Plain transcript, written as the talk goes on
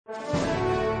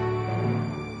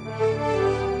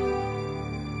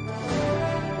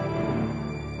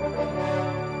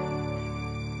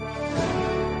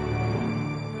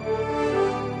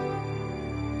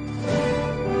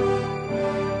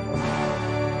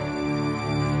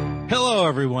Hello,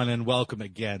 everyone, and welcome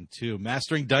again to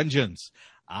Mastering Dungeons.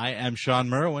 I am Sean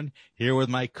Merwin, here with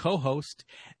my co-host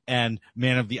and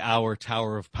man of the hour,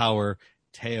 Tower of Power,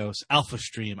 Teos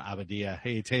Alphastream Abadia.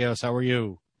 Hey, Teos, how are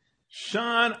you?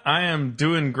 Sean, I am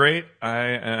doing great. I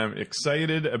am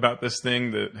excited about this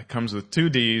thing that comes with 2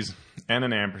 Ds and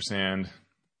an ampersand.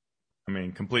 I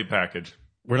mean, complete package.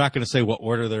 We're not going to say what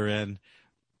order they're in.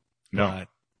 No.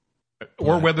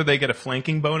 Or whether they get a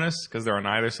flanking bonus because they're on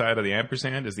either side of the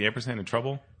ampersand. Is the ampersand in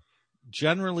trouble?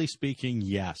 Generally speaking,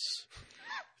 yes.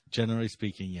 Generally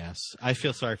speaking, yes. I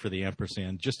feel sorry for the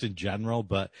ampersand just in general,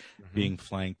 but being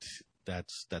flanked,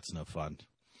 that's no fun.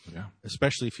 Yeah.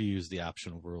 Especially if you use the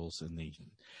optional rules in the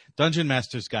Dungeon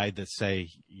Master's Guide that say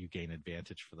you gain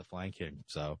advantage for the flanking.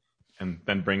 So, and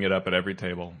then bring it up at every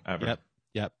table ever.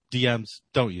 Yep. DMs,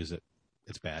 don't use it.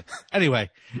 It's bad. Anyway,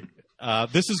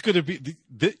 this is going to be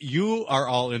you are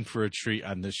all in for a treat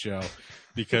on this show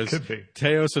because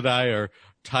Teos and I are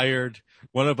tired.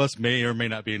 One of us may or may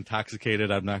not be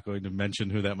intoxicated. I'm not going to mention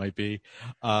who that might be.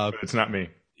 But it's not me.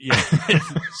 Yeah.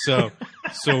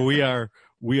 So we are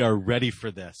ready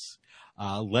for this.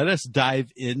 Let us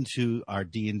dive into our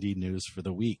D&D news for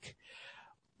the week.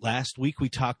 Last week, we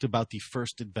talked about the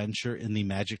first adventure in the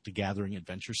Magic the Gathering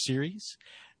Adventure series.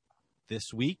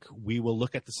 This week, we will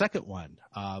look at the second one,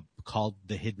 called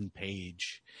The Hidden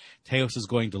Page. Teos is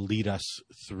going to lead us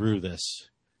through this.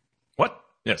 What?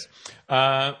 Yes.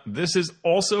 This is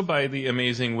also by the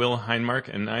amazing Will Heinmark,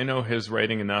 and I know his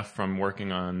writing enough from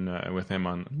working on with him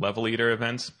on Level Eater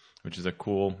events, which is a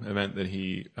cool event that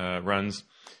he runs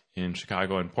in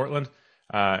Chicago and Portland,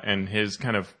 and his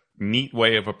kind of neat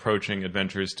way of approaching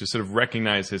adventures to sort of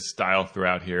recognize his style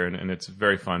throughout here, and it's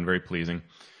very fun, very pleasing.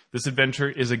 This adventure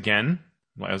is, again,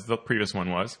 as the previous one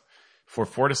was, for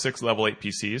 4 to 6 level 8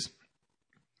 PCs,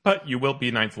 but you will be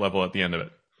 9th level at the end of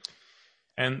it.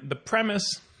 And the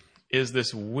premise is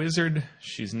this wizard,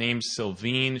 she's named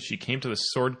Sylvine, she came to the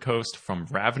Sword Coast from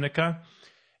Ravnica,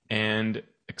 and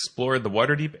explored the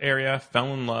Waterdeep area,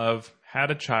 fell in love,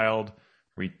 had a child,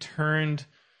 returned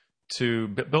to,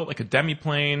 built like a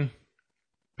demiplane,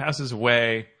 passes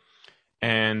away,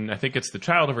 and I think it's the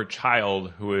child of her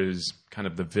child who is kind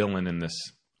of the villain in this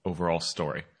overall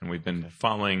story. And we've been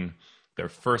following their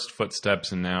first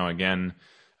footsteps and now again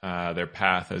their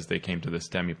path as they came to this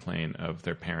demiplane of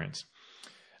their parents.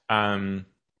 Maybe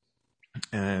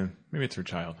it's her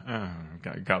child.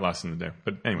 Got lost in the there.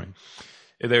 But anyway,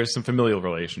 there's some familial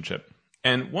relationship.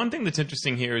 And one thing that's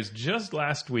interesting here is just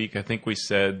last week, I think we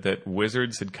said that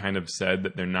Wizards had kind of said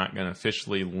that they're not going to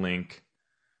officially link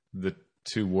the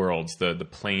two worlds, the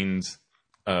planes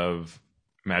of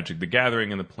Magic the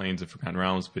Gathering and the planes of Forgotten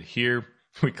Realms. But here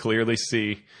we clearly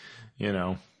see,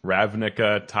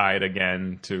 Ravnica tied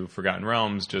again to Forgotten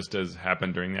Realms, just as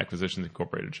happened during the Acquisitions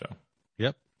Incorporated show.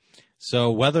 Yep.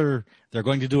 So whether they're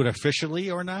going to do it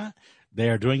officially or not, they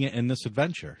are doing it in this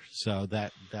adventure. So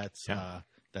that's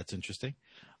interesting.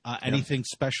 Anything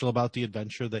special about the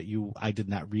adventure that I did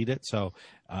not read it. So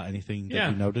anything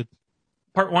that you noted?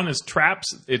 Part 1 is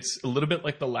traps. It's a little bit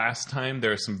like the last time.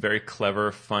 There are some very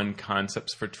clever, fun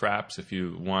concepts for traps. If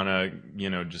you want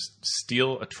to, just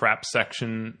steal a trap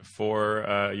section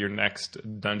for your next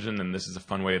dungeon, then this is a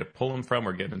fun way to pull them from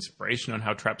or get inspiration on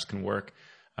how traps can work.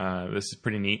 This is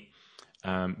pretty neat.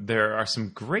 There are some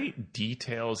great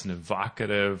details and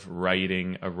evocative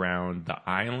writing around the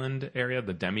island area,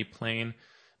 the demiplane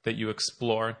that you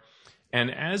explore.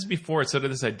 And as before, it's sort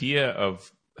of this idea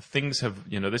of things have,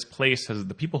 this place has,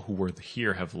 the people who were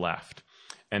here have left.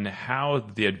 And how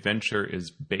the adventure is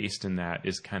based in that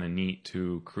is kind of neat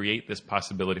to create this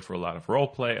possibility for a lot of role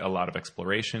play, a lot of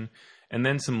exploration, and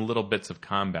then some little bits of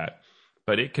combat.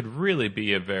 But it could really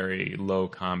be a very low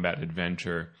combat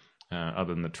adventure,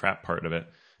 other than the trap part of it,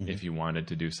 if you wanted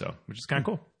to do so, which is kind of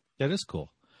cool. That is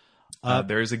cool.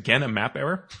 There is, again, a map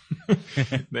error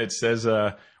that says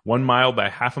 1 mile by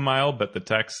half a mile, but the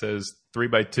text says 3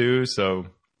 by 2, so,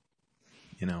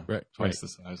 twice the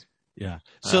size. Yeah.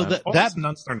 So that's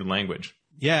non-standard language.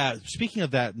 Yeah. Speaking of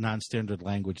that non-standard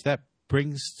language, that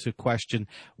brings to question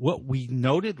what we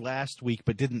noted last week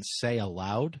but didn't say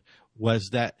aloud was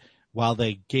that while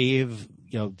they gave,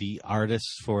 the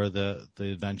artists for the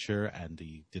adventure and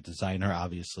the designer,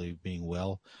 obviously being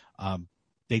Will,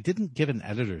 they didn't give an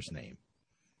editor's name.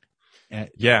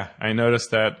 Yeah, I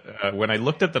noticed that when I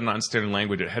looked at the non-standard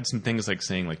language, it had some things like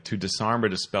saying, to disarm or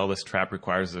dispel this trap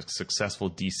requires a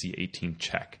successful DC 18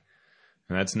 check.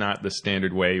 And that's not the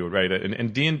standard way you would write it.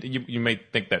 And D&D, you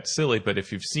might think that's silly, but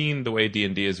if you've seen the way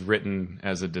D&D is written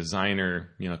as a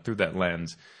designer, through that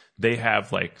lens, they have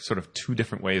sort of 2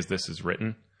 different ways this is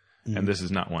written, and this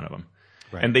is not one of them.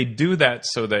 Right. And they do that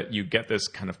so that you get this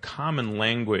kind of common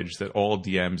language that all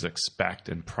DMs expect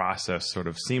and process sort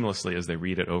of seamlessly as they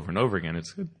read it over and over again.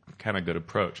 It's a kind of good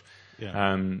approach.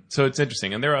 Yeah. So it's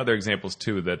interesting. And there are other examples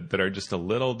too that are just a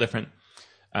little different.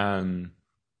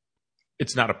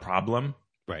 It's not a problem,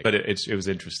 Right. but it was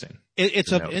interesting.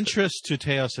 It's of interest to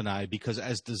Teos and I because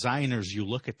as designers, you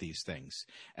look at these things.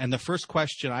 And the first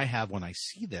question I have when I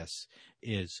see this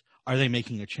is, are they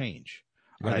making a change?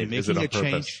 Are they making a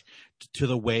change to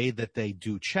the way that they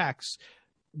do checks,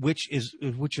 which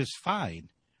is fine?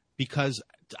 Because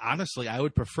honestly, I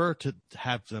would prefer to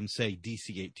have them say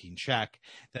DC-18 check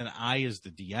than I, as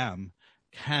the DM,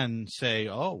 can say,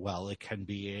 oh, well, it can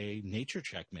be a nature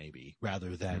check maybe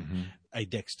rather than a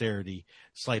dexterity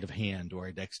sleight of hand or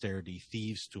a dexterity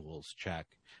thieves tools check.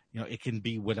 It can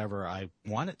be whatever I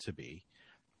want it to be.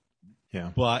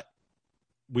 Yeah. But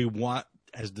we want,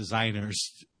 as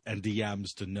designers and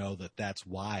DMs, to know that that's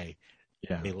why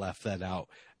they left that out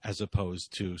as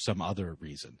opposed to some other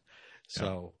reason.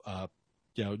 So,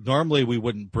 normally we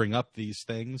wouldn't bring up these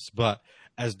things, but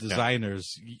as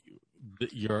designers,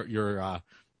 your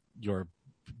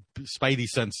spidey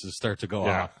senses start to go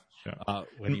off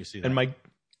when you see that. And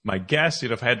my guess,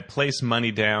 if I had to place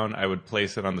money down, I would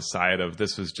place it on the side of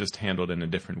this was just handled in a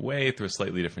different way through a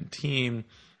slightly different team.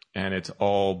 And it's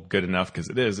all good enough because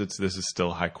this is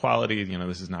still high quality.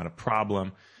 This is not a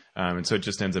problem. And so it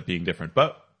just ends up being different.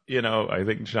 But, I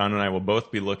think Sean and I will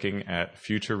both be looking at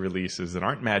future releases that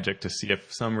aren't Magic to see if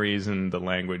for some reason the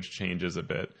language changes a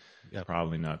bit. Yep.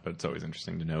 Probably not, but it's always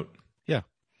interesting to note. Yeah.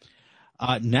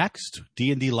 Next,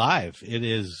 D&D Live. It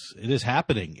is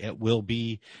happening. It will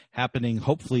be happening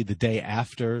hopefully the day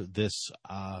after this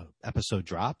episode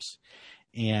drops.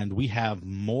 And we have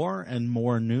more and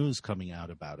more news coming out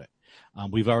about it.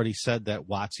 We've already said that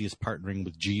WotC is partnering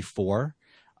with G4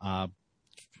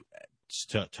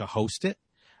 to host it.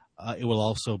 It will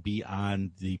also be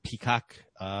on the Peacock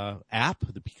app,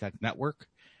 the Peacock network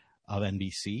of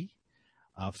NBC.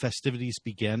 Festivities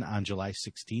begin on July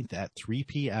 16th at 3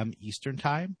 p.m. Eastern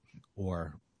Time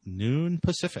or noon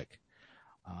Pacific.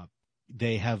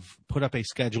 They have put up a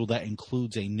schedule that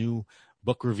includes a new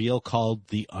book reveal called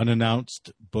The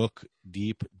Unannounced Book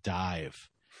Deep Dive.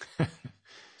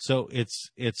 So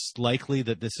it's likely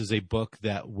that this is a book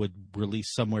that would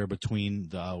release somewhere between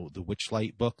the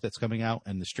Witchlight book that's coming out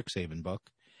and the Strixhaven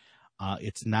book.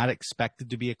 It's not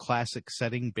expected to be a classic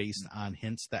setting based on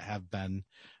hints that have been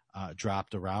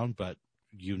dropped around, but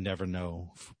you never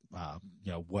know,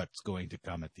 what's going to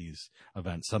come at these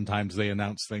events. Sometimes they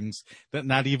announce things that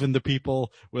not even the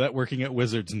people that working at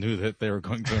Wizards knew that they were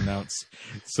going to announce.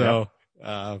 So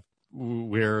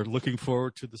we're looking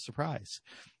forward to the surprise.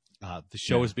 The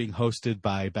show is being hosted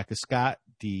by Becca Scott,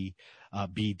 B.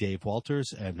 Dave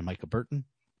Walters, and Micah Burton.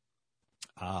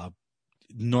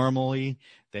 Normally,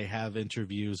 they have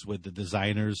interviews with the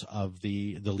designers of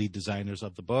the lead designers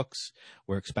of the books.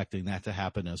 We're expecting that to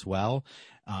happen as well.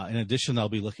 In addition, they'll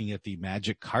be looking at the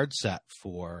Magic card set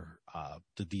for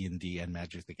the D&D and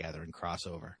Magic the Gathering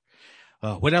crossover.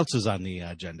 What else is on the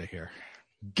agenda here?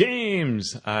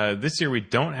 Games. This year we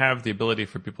don't have the ability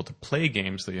for people to play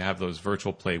games, so you have those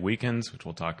virtual play weekends, which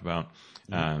we'll talk about.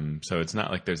 So it's not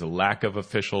like there's a lack of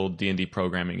official D&D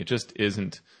programming. It just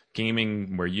isn't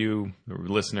gaming where you, the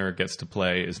listener, gets to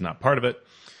play is not part of it.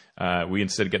 We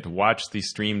instead get to watch these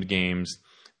streamed games.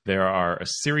 There are a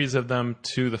series of them,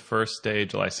 2 the first day,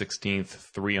 July 16th,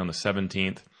 3 on the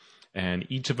 17th, and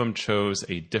each of them chose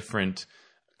a different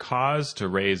cause to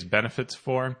raise benefits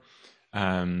for.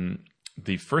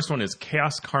 The first one is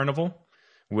Chaos Carnival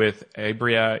with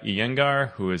Abria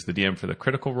Iyengar, who is the DM for the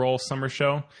Critical Role Summer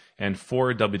Show, and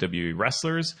 4 WWE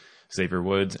wrestlers, Xavier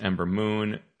Woods, Ember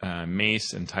Moon,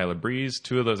 Mace, and Tyler Breeze.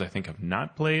 2 of those I think have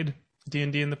not played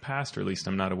D&D in the past, or at least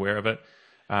I'm not aware of it.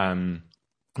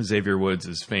 Xavier Woods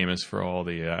is famous for all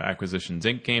the Acquisitions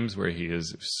Inc. games where he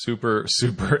is super,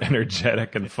 super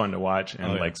energetic and fun to watch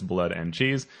and likes blood and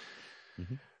cheese.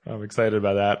 Mm-hmm. I'm excited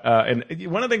about that. And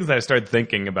one of the things that I started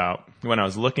thinking about when I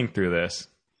was looking through this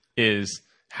is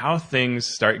how things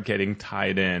start getting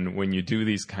tied in when you do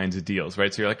these kinds of deals,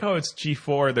 right? So you're like, oh, it's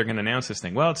G4. They're going to announce this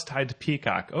thing. Well, it's tied to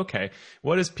Peacock. Okay.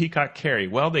 What does Peacock carry?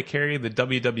 Well, they carry the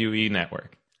WWE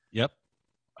network. Yep.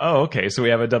 Oh, okay. So we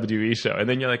have a WWE show. And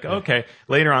then you're like, okay,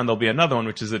 later on there'll be another one,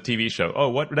 which is a TV show. Oh,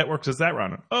 what networks does that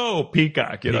run on? Oh,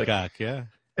 Peacock. You're Peacock, yeah.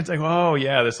 It's like, oh,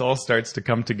 yeah, this all starts to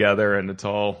come together and it's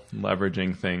all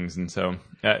leveraging things. And so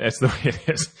that's the way it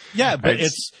is. Yeah, but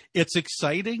it's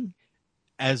exciting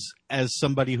as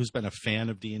somebody who's been a fan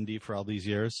of D&D for all these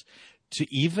years to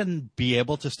even be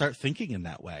able to start thinking in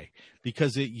that way.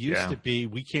 Because it used to be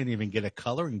we can't even get a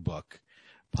coloring book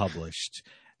published.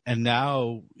 And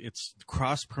now it's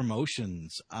cross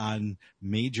promotions on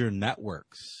major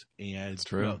networks. And It's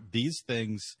true. These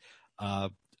things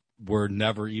were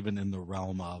never even in the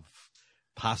realm of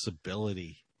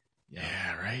possibility.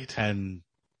 Yeah, right. 10,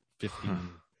 15,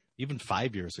 even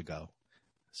 5 years ago.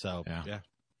 So, yeah.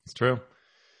 It's true.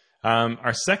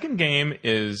 Our second game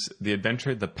is the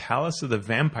adventure The Palace of the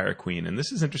Vampire Queen. And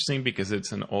this is interesting because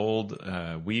it's an old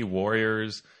Wii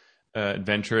Warriors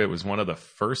adventure. It was one of the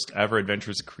first ever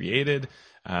adventures created.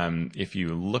 If you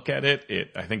look at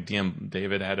it, I think DM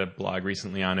David had a blog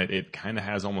recently on it. It kind of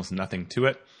has almost nothing to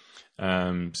it.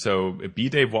 So B.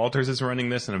 Dave Walters is running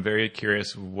this, and I'm very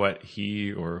curious what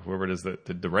he or whoever it is that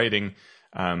did the writing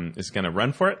is going to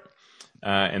run for it.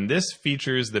 And this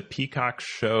features the Peacock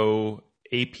Show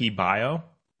AP Bio,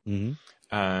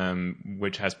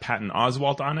 which has Patton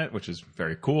Oswalt on it, which is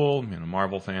very cool.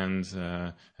 Marvel fans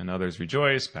and others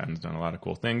rejoice. Patton's done a lot of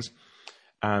cool things.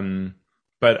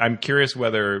 But I'm curious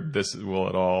whether this will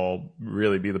at all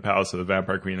really be the Palace of the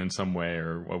Vampire Queen in some way,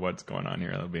 or what's going on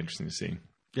here. That'll be interesting to see.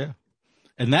 Yeah.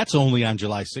 And that's only on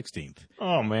July 16th.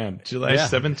 Oh, man. July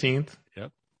 17th?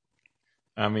 Yep.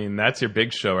 I mean, that's your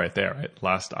big show right there, right?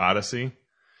 Lost Odyssey,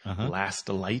 Last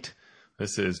Light.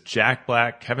 This is Jack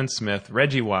Black, Kevin Smith,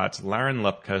 Reggie Watts, Lauren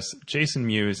Lupkus, Jason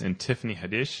Mewes, and Tiffany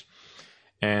Haddish.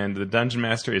 And the Dungeon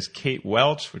Master is Kate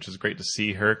Welch, which is great to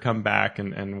see her come back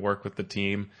and work with the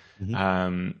team.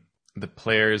 The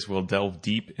players will delve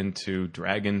deep into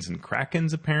dragons and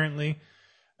krakens, apparently.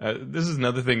 This is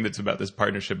another thing that's about this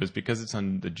partnership, is because it's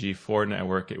on the G4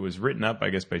 network, it was written up,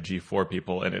 I guess, by G4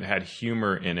 people, and it had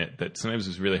humor in it that sometimes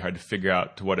was really hard to figure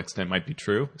out to what extent might be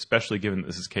true, especially given that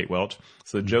this is Kate Welch.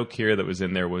 So the joke here that was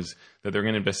in there was that they're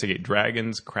going to investigate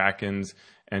dragons, krakens,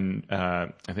 and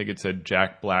I think it said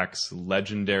Jack Black's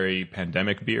legendary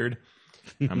pandemic beard.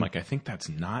 I'm like, I think that's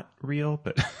not real,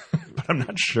 but but I'm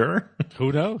not sure.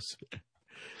 Who knows?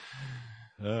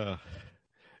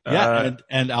 Yeah,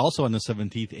 and also on the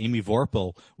 17th, Amy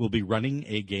Vorpal will be running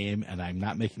a game, and I'm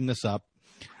not making this up,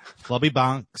 Flubby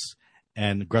Bonks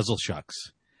and Grezel Shucks.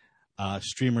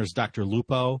 Streamers Dr.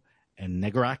 Lupo and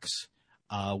Negarax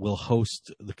will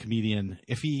host the comedian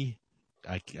Iffy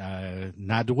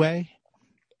Nadwe,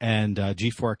 and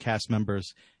G4 cast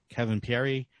members Kevin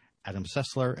Pierre, Adam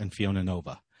Sessler, and Fiona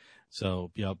Nova.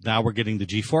 So, now we're getting the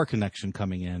G4 connection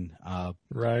coming in.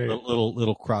 Right. A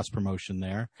little cross promotion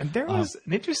there. And there was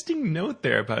an interesting note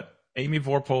there about Amy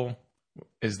Vorpal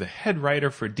is the head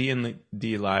writer for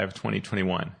D&D Live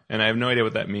 2021. And I have no idea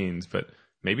what that means, but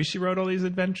maybe she wrote all these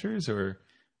adventures, or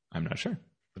I'm not sure.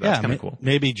 But that's kind of cool.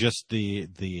 Maybe just the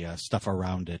stuff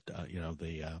around it,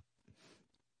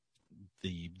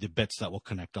 the bits that will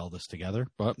connect all this together.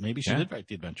 But maybe she did write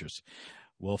the adventures.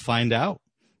 We'll find out.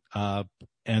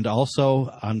 And also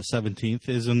on the 17th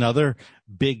is another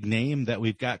big name that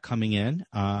we've got coming in.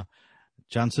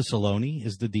 John Cicilline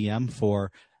is the DM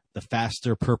for the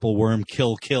Faster Purple Worm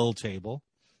Kill table,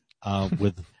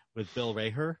 with Bill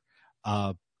Raher,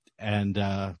 and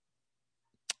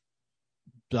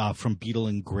from Beetle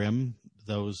and Grimm,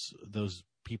 those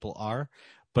people are,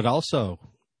 but also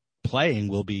playing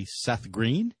will be Seth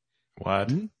Green.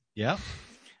 What? Yeah.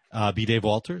 B. Dave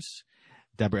Walters,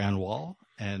 Deborah Ann Wall,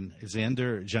 and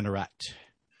Xander Generat.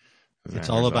 It's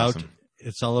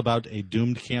all about a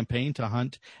doomed campaign to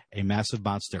hunt a massive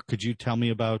monster. Could you tell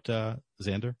me about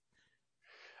Xander?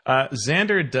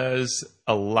 Xander does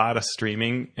a lot of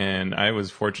streaming, and I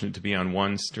was fortunate to be on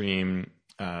one stream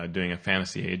doing a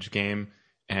Fantasy Age game,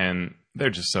 and they're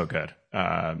just so good.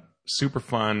 Super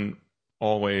fun,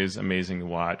 always amazing to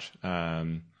watch.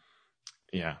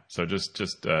 Yeah, so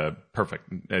just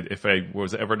perfect. If I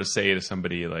was ever to say to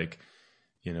somebody, like,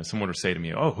 someone would say to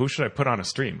me, "Oh, who should I put on a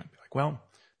stream?" I'd be like, "Well,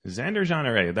 Xander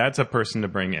Jeanneret, that's a person to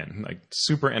bring in. Like,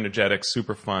 super energetic,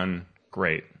 super fun,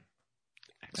 great,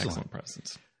 excellent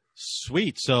presence."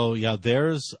 Sweet. So yeah,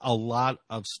 there's a lot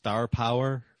of star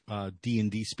power,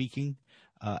 D&D speaking,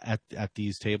 at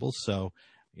these tables. So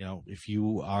if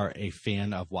you are a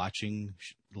fan of watching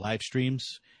live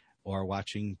streams, or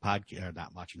watching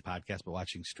not watching podcasts, but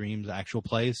watching streams, actual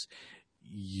plays,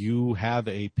 you have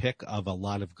a pick of a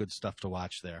lot of good stuff to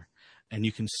watch there. And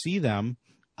you can see them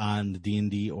on the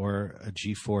D&D or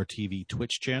G4 TV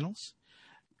Twitch channels,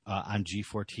 on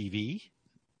G4 TV,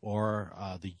 or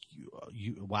the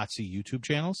WotC YouTube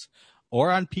channels,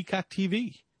 or on Peacock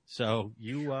TV. So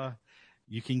you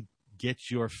can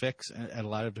get your fix at a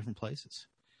lot of different places.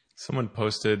 Someone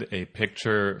posted a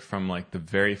picture from like the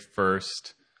very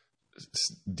first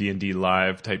D&D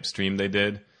Live type stream they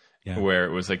did, Yeah. where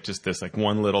it was like just this like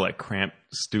one little like cramped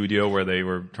studio where they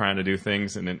were trying to do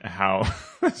things, and then how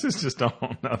this is just a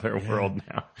whole nother world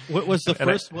now. What was the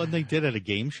first one they did at a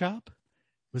game shop?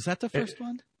 Was that the first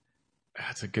one?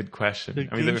 That's a good question. The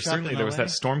I mean, game shop there was LA? that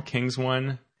Storm Kings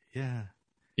one. Yeah.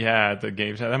 Yeah, the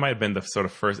game shop. That might have been the sort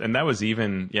of first, and that was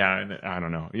even. Yeah, I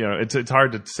don't know. You know, it's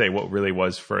hard to say what really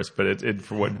was first, but it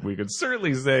for what we could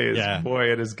certainly say is,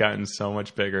 boy, it has gotten so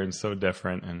much bigger and so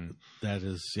different, and that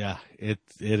is, it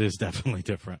is definitely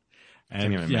different. And I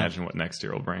can't even imagine what next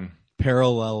year will bring.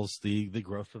 Parallels the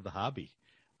growth of the hobby.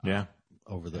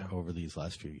 Over these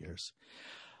last few years.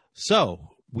 So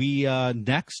we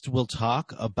next will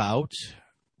talk about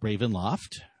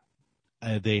Ravenloft.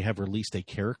 They have released a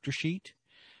character sheet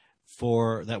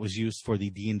that was used for the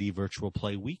D&D Virtual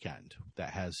Play Weekend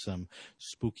that has some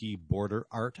spooky border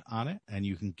art on it, and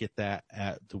you can get that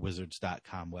at the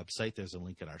wizards.com website. There's a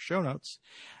link in our show notes,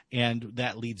 and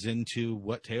that leads into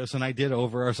what Teos and I did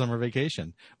over our summer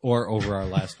vacation, or over our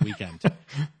last weekend,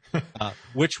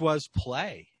 which was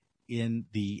play in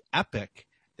the epic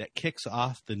that kicks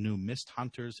off the new Mist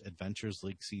Hunters Adventures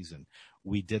League season.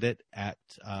 We did it at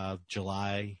the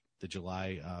July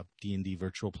D&D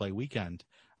Virtual Play Weekend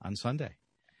on Sunday.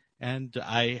 And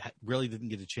I really didn't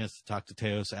get a chance to talk to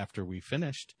Teos after we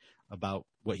finished about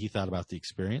what he thought about the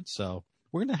experience. So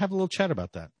we're going to have a little chat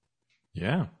about that.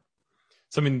 Yeah.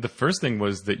 So, I mean, the first thing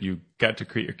was that you got to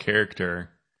create your character,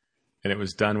 and it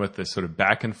was done with this sort of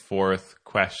back and forth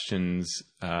questions,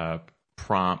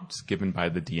 prompts given by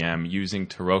the DM using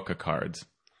Taroka cards.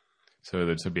 So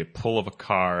there would be a pull of a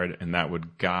card, and that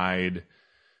would guide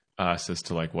us as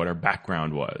to like what our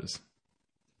background was.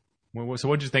 So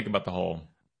what did you think about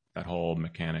that whole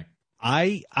mechanic?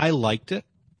 I liked it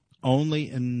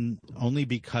only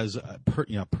because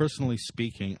personally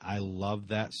speaking, I love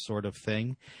that sort of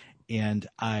thing, and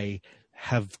I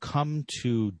have come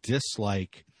to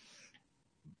dislike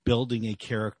building a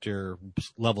character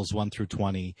levels 1 through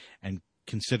 20 and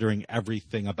considering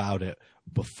everything about it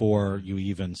before you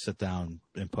even sit down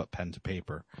and put pen to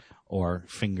paper or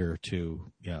finger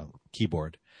to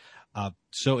keyboard.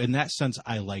 So in that sense,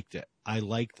 I liked it. I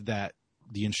liked that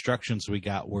the instructions we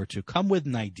got were to come with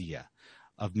an idea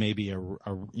of maybe a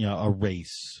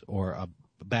race or a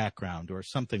background or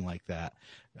something like that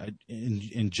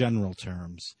in general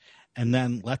terms, and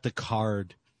then let the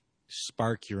card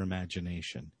spark your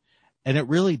imagination. And it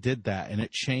really did that, and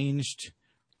it changed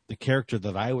the character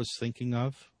that I was thinking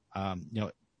of,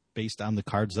 based on the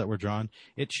cards that were drawn.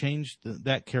 It changed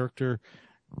that character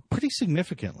pretty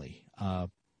significantly.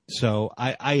 So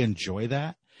I enjoy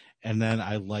that. And then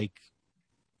I like,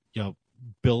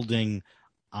 building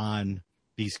on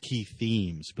these key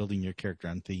themes, building your character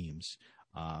on themes.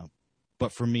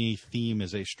 But for me, theme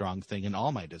is a strong thing in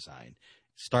all my design.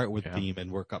 Start with theme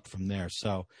and work up from there.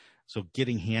 So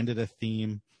getting handed a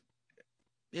theme,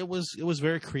 it was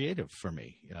very creative for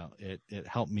me. It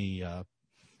helped me,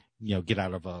 get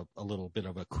out of a little bit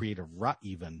of a creative rut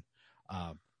even,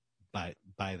 by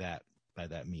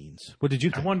that means. What did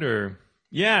you think? I wonder.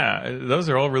 Yeah, those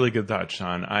are all really good thoughts,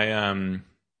 Sean.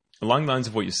 Along the lines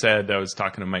of what you said, I was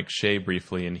talking to Mike Shea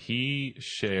briefly, and he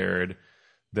shared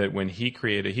that when he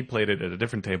played it at a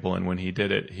different table, and when he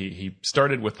did it, he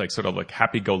started with like sort of like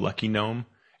happy-go-lucky gnome,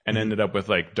 and ended up with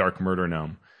like dark murder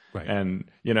gnome. Right. And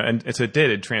so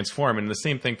it transformed. And the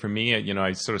same thing for me,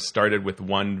 I sort of started with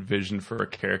one vision for a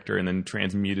character and then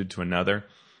transmuted to another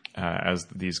as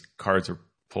these cards were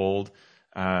pulled.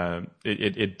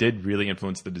 It did really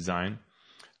influence the design.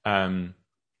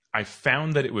 I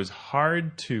found that it was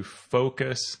hard to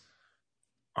focus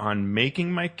on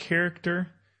making my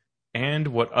character and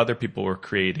what other people were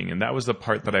creating. And that was the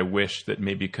part that I wish that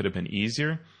maybe could have been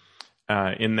easier,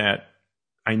 in that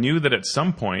I knew that at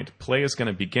some point play is going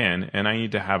to begin and I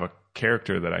need to have a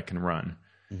character that I can run.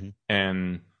 Mm-hmm.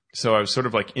 And so I was sort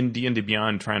of like in D&D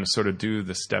Beyond trying to sort of do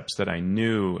the steps that I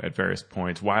knew at various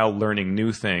points while learning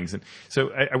new things. And so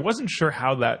I wasn't sure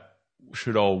how that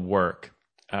should all work.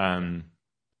 There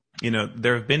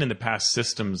have been in the past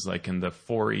systems like in the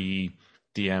 4E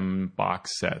DM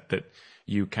box set that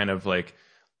you kind of like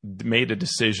made a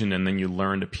decision and then you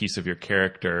learned a piece of your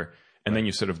character. And then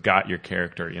you sort of got your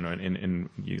character, and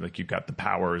you got the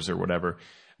powers or whatever.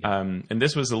 Yeah. And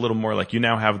this was a little more like you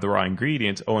now have the raw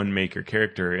ingredients, and make your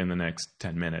character in the next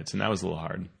 10 minutes. And that was a little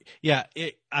hard. Yeah,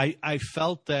 I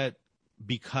felt that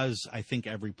because I think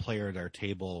every player at our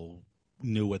table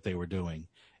knew what they were doing,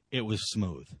 it was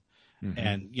smooth. Mm-hmm.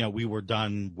 And, we were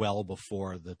done well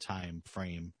before the time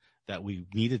frame that we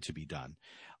needed to be done.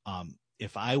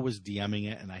 If I was DMing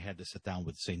it and I had to sit down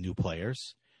with, say, new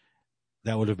players,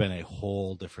 that would have been a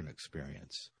whole different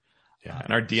experience. Yeah,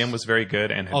 and our DM was very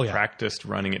good and had yeah. practiced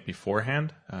running it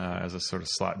beforehand as a sort of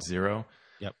slot 0.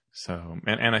 Yep. So,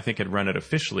 and I think had run it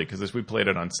officially because we played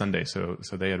it on Sunday, so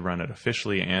they had run it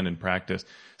officially and in practice,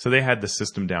 so they had the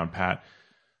system down pat.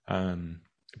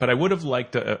 But I would have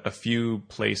liked a few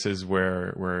places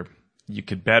where you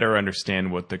could better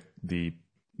understand what the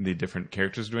different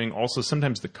characters are doing. Also,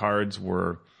 sometimes the cards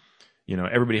were,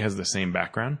 everybody has the same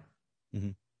background,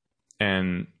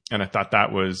 and I thought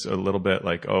that was a little bit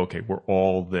like, oh, okay, we're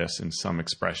all this in some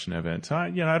expression of it. So, I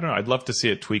don't know. I'd love to see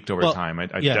it tweaked over time. I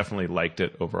definitely liked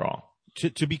it overall.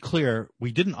 To be clear,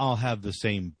 we didn't all have the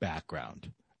same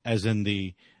background, as in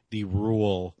the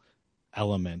rule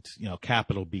element,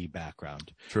 capital B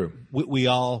background. True. We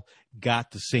all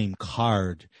got the same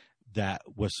card that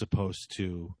was supposed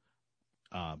to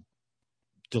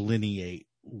delineate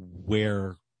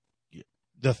where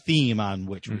the theme on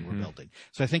which we were building.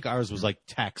 So I think ours was like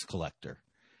tax collector,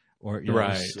 or it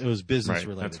was business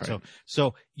related. That's right.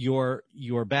 So your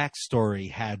backstory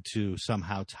had to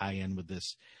somehow tie in with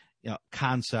this,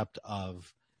 concept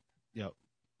of,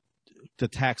 the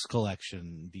tax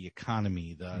collection, the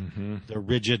economy, the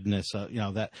rigidness of,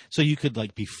 that. So you could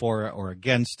like be for it or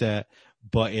against it,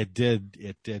 but it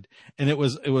did. And it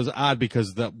was odd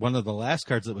because one of the last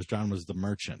cards that was drawn was the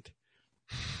merchant.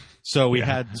 So we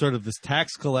had sort of this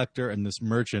tax collector and this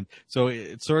merchant. So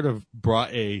it sort of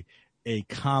brought a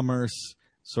commerce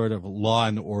sort of law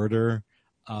and order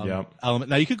element.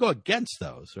 Now you could go against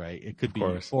those, right? It could be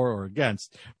for or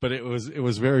against, but it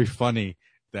was very funny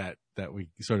that we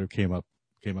sort of came up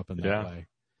in that way.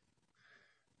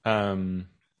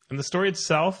 And the story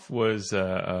itself was,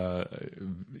 so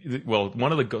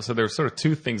there's sort of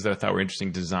two things that I thought were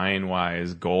interesting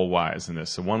design-wise, goal-wise in this.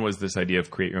 So one was this idea of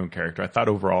create your own character. I thought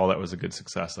overall that was a good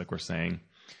success, like we're saying.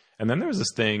 And then there was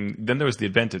the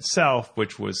event itself,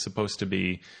 which was supposed to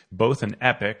be both an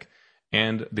epic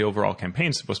and the overall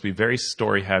campaign is supposed to be very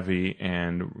story-heavy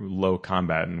and low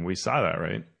combat. And we saw that,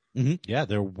 right? Mm-hmm. Yeah,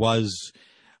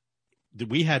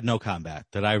 we had no combat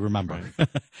that I remember. Right.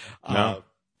 No.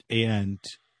 And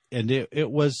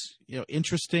it was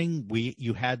interesting.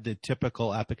 You had the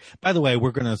typical epic. By the way,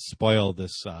 we're going to spoil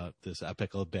this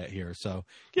epic a bit here. So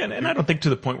and I don't think to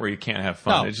the point where you can't have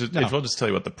fun. We'll just tell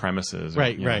you what the premise is.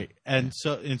 Right. And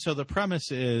so the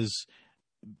premise is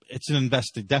it's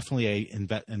definitely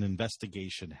an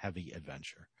investigation heavy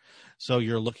adventure. So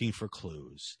you're looking for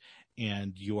clues,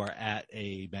 and you are at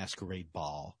a masquerade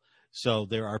ball. So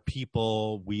there are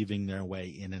people weaving their way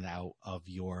in and out of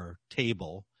your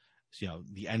table.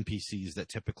 The NPCs that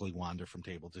typically wander from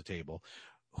table to table,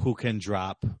 who can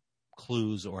drop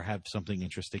clues or have something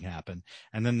interesting happen.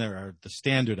 And then there are the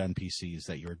standard NPCs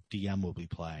that your DM will be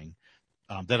playing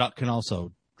that can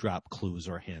also drop clues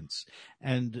or hints.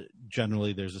 And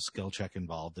generally there's a skill check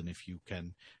involved. And if you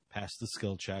can pass the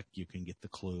skill check, you can get the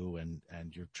clue, and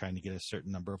you're trying to get a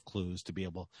certain number of clues to be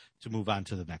able to move on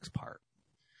to the next part.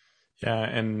 Yeah,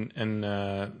 and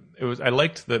it was. I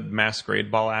liked the masquerade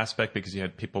ball aspect because you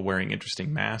had people wearing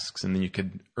interesting masks, and then you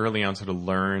could early on sort of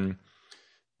learn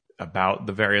about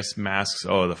the various masks.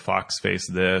 Oh, the fox face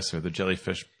this, or the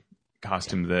jellyfish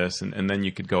costume this, and then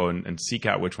you could go and seek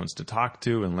out which ones to talk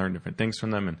to and learn different things from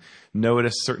them, and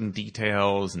notice certain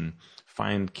details and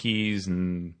find keys.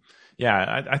 And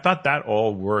I thought that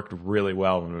all worked really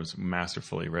well when it was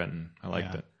masterfully written. I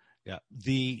liked it. Yeah.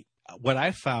 What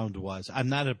I found was I'm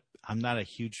not a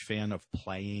huge fan of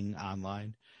playing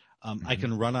online. I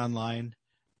can run online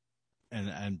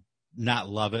and not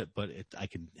love it, but I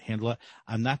can handle it.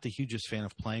 I'm not the hugest fan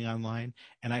of playing online.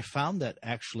 And I found that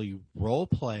actually role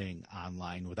playing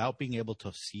online without being able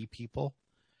to see people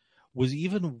was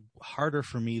even harder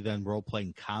for me than role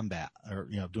playing combat or,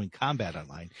 doing combat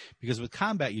online, because with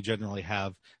combat, you generally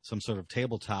have some sort of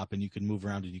tabletop and you can move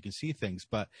around and you can see things,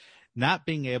 but not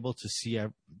being able to see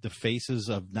the faces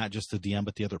of not just the DM,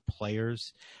 but the other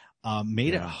players,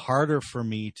 made it harder for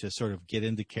me to sort of get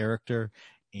into character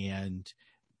and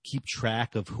keep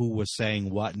track of who was saying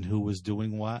what and who was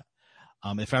doing what.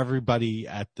 If everybody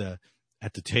at the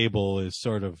table is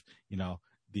sort of,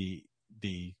 the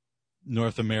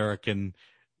North American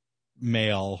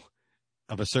male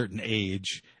of a certain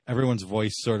age, everyone's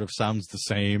voice sort of sounds the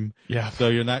same. Yeah. So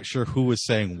you're not sure who was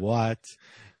saying what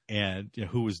and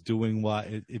who was doing what.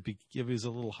 It was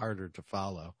a little harder to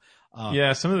follow. But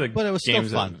it was still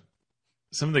fun.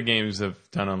 Some of the games I've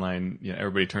done online,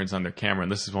 everybody turns on their camera,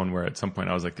 and this is one where at some point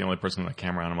I was like the only person with a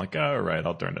camera on. I'm like, oh, right,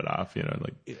 I'll turn it off.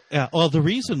 Yeah. Well, the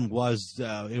reason was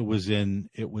it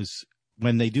was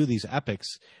when they do these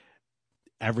epics,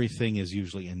 everything is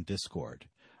usually in Discord.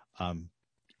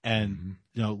 And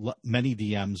many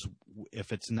DMs,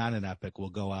 if it's not an Epic, will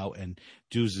go out and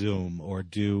do Zoom or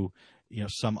do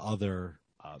some other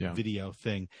video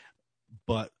thing.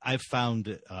 But I've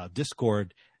found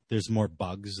Discord, there's more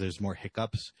bugs, there's more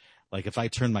hiccups. Like if I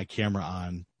turn my camera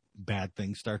on, bad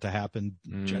things start to happen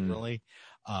generally.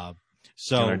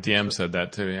 So and our DM said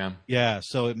that too, yeah. Yeah,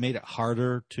 so it made it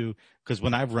harder because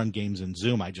when I've run games in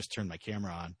Zoom, I just turn my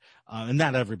camera on. And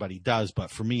not everybody does,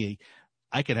 but for me,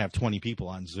 I could have 20 people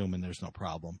on Zoom and there's no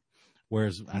problem.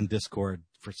 Whereas on Discord,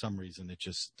 for some reason, it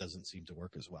just doesn't seem to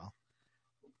work as well.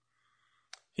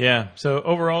 Yeah, so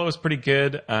overall it was pretty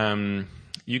good.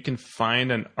 You can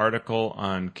find an article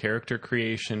on character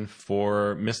creation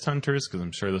for Mist Hunters, because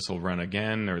I'm sure this will run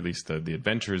again, or at least the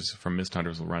adventures from Mist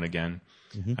Hunters will run again.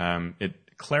 Mm-hmm.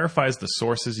 It clarifies the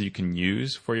sources you can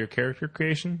use for your character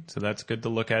creation, so that's good to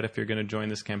look at if you're going to join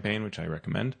this campaign, which I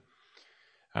recommend.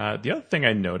 The other thing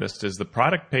I noticed is the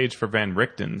product page for Van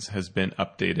Richten's has been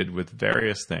updated with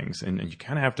various things, and you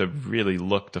kind of have to really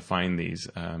look to find these,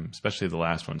 especially the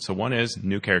last one. So one is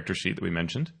new character sheet that we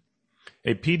mentioned,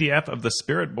 a PDF of the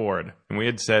spirit board, and we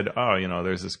had said,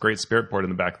 there's this great spirit board in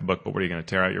the back of the book, but what are you going to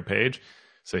tear out your page?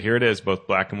 So here it is, both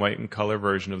black and white and color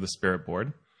version of the spirit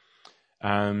board.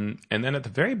 And then at the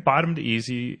very bottom of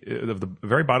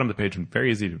the page, and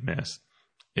very easy to miss,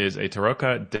 is a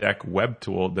Taroka deck web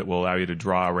tool that will allow you to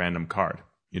draw a random card.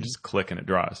 You just click and it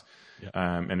draws. Yep.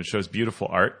 And it shows beautiful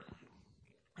art.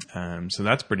 So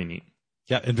that's pretty neat.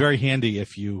 Yeah, and very handy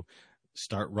if you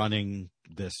start running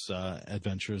this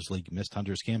Adventures League Mist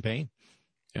Hunters campaign.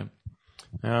 Yeah.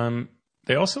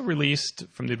 They also released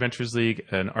from the Adventures League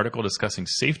an article discussing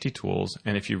safety tools.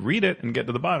 And if you read it and get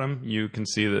to the bottom, you can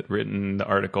see that written in the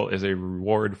article is a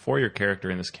reward for your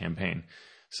character in this campaign.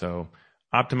 So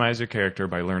optimize your character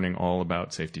by learning all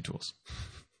about safety tools.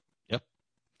 Yep.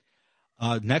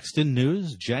 Next in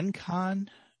news, Gen Con,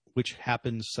 which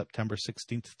happens September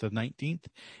 16th to 19th,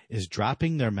 is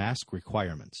dropping their mask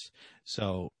requirements.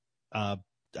 So I'm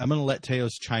going to let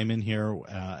Teos chime in here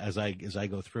as I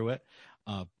go through it.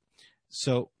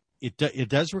 So it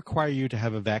does require you to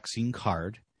have a vaccine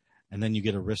card, and then you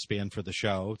get a wristband for the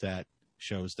show that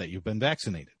shows that you've been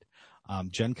vaccinated.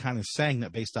 Gen Con is saying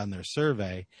that based on their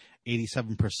survey,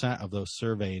 87% of those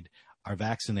surveyed are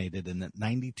vaccinated and that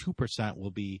 92%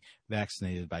 will be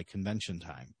vaccinated by convention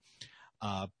time.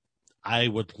 I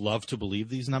would love to believe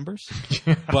these numbers,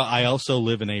 but I also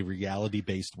live in a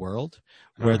reality-based world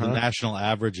where the national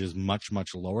average is much,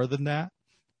 much lower than that.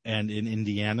 And in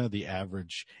Indiana, the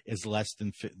average is less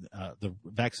than the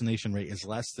vaccination rate is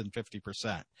less than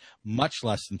 50%, much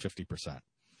less than 50%.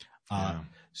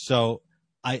 So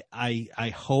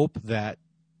I hope that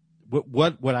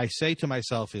what I say to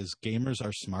myself is gamers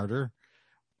are smarter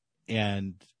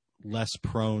and less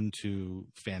prone to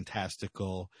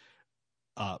fantastical.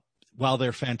 While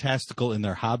they're fantastical in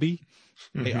their hobby,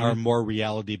 they are more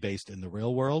reality based in the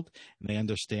real world, and they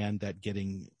understand that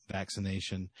getting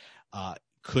vaccination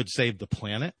could save the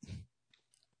planet.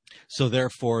 So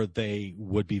therefore, they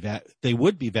would be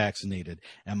vaccinated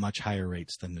at much higher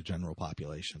rates than the general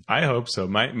population. I hope so.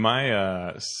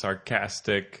 My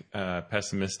sarcastic,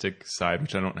 pessimistic side,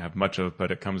 which I don't have much of,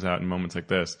 but it comes out in moments like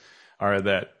this, are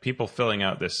that people filling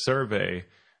out this survey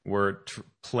were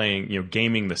playing,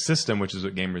 gaming the system, which is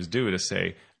what gamers do, to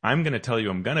say, I'm going to tell you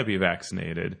I'm going to be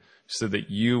vaccinated so that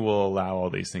you will allow all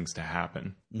these things to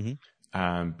happen.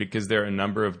 Because there are a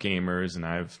number of gamers, and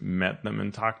I've met them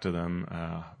and talked to them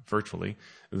virtually,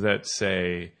 that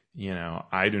say,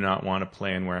 I do not want to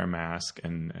play and wear a mask,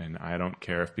 and I don't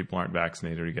care if people aren't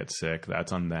vaccinated or get sick.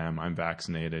 That's on them. I'm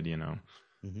vaccinated,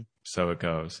 So it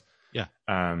goes. Yeah.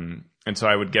 And so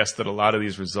I would guess that a lot of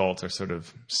these results are sort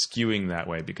of skewing that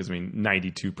way because,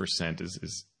 92%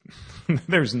 is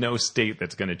there's no state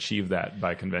that's going to achieve that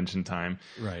by convention time.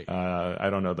 Right. I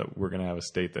don't know that we're going to have a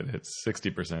state that hits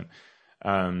 60%.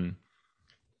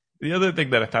 The other thing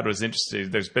that I thought was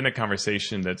interesting, there's been a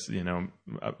conversation that's,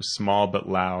 small but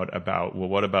loud about, well,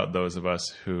 what about those of us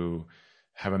who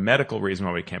have a medical reason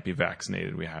why we can't be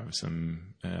vaccinated? We have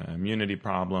some immunity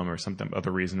problem or something, other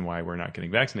reason why we're not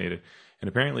getting vaccinated. And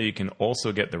apparently you can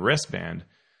also get the wristband,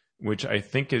 which I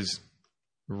think is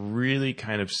really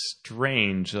kind of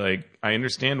strange. Like, I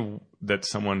understand that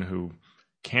someone who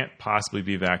can't possibly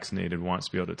be vaccinated wants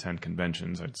to be able to attend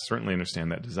conventions. I certainly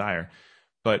understand that desire.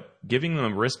 But giving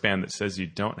them a wristband that says you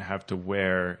don't have to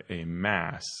wear a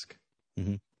mask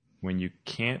when you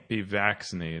can't be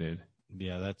vaccinated.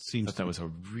 Yeah, that seems that was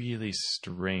a really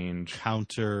strange,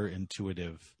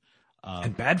 counterintuitive,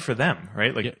 and bad for them,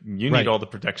 right? Like, you need all the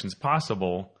protections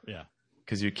possible. Yeah,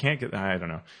 because you can't get. I don't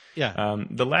know. Yeah.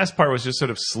 The last part was just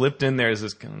sort of slipped in there as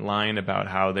this kind of line about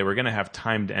how they were going to have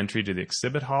timed entry to the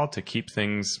exhibit hall to keep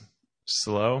things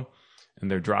slow,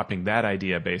 and they're dropping that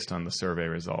idea based on the survey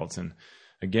results. And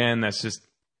again, that's just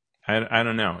I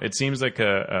don't know. It seems like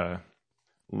a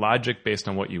logic based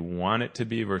on what you want it to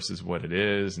be versus what it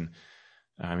is. And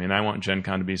I mean, I want Gen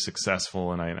Con to be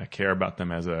successful, and I care about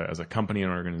them as a company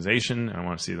and organization. I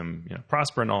want to see them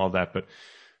prosper and all of that. But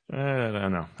I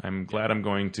don't know. I'm glad I'm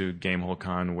going to Gamehole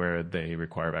Con where they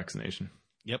require vaccination.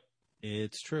 Yep,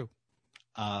 it's true.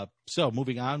 So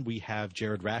moving on, we have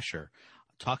Jared Rasher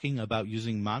talking about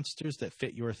using monsters that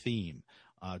fit your theme.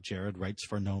 Jared writes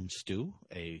for Gnome Stew,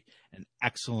 an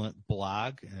excellent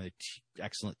blog, an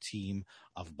excellent team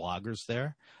of bloggers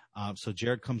there. So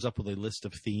Jared comes up with a list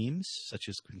of themes such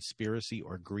as conspiracy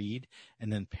or greed,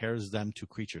 and then pairs them to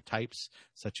creature types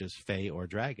such as fae or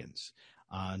dragons.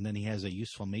 And then he has a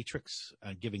useful matrix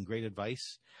giving great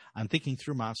advice on thinking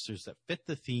through monsters that fit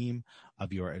the theme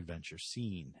of your adventure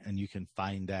scene. And you can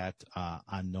find that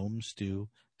on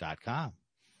gnomestew.com.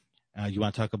 You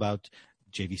want to talk about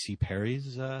JVC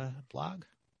Perry's blog?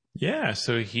 Yeah,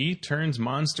 so he turns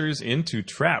monsters into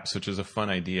traps, which is a fun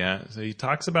idea. So he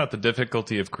talks about the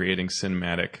difficulty of creating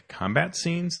cinematic combat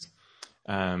scenes,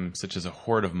 such as a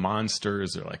horde of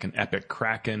monsters or like an epic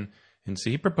kraken. And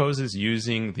so he proposes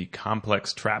using the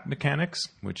complex trap mechanics,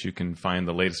 which you can find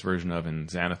the latest version of in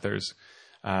Xanathars.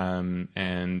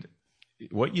 And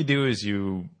what you do is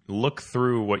you look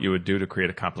through what you would do to create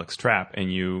a complex trap,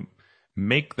 and you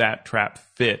make that trap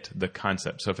fit the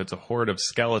concept. So if it's a horde of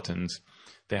skeletons,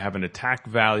 they have an attack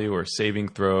value or saving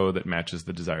throw that matches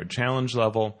the desired challenge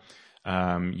level.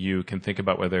 You can think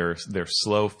about whether they're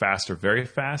slow, fast, or very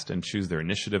fast and choose their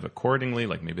initiative accordingly.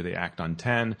 Like maybe they act on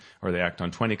 10 or they act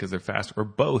on 20 because they're fast, or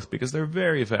both because they're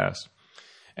very fast.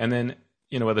 And then,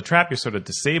 with the trap, you're sort of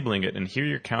disabling it. And here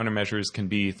your countermeasures can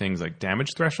be things like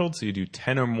damage threshold. So you do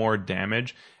 10 or more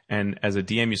damage. And as a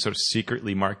DM, you sort of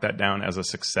secretly mark that down as a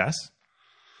success.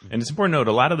 And it's important to note,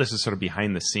 a lot of this is sort of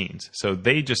behind the scenes. So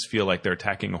they just feel like they're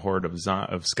attacking a horde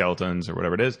of skeletons or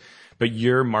whatever it is, but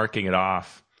you're marking it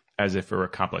off as if it were a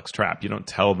complex trap. You don't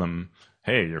tell them,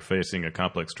 hey, you're facing a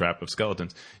complex trap of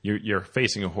skeletons. You're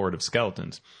facing a horde of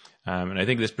skeletons. And I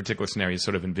think this particular scenario is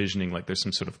sort of envisioning like there's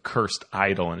some sort of cursed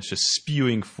idol and it's just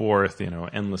spewing forth,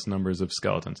 endless numbers of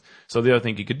skeletons. So the other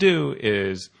thing you could do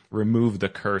is remove the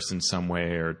curse in some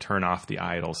way or turn off the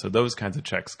idol. So those kinds of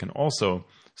checks can also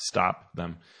stop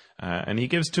them. And he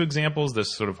gives two examples,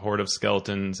 this sort of horde of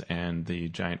skeletons and the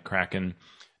giant kraken,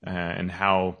 and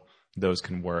how those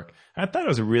can work. I thought it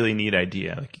was a really neat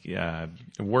idea,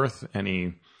 worth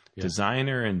any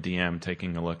designer and DM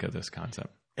taking a look at this concept.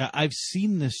 I've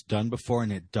seen this done before,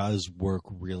 and it does work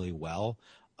really well.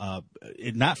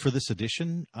 Not for this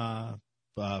edition.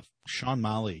 Sean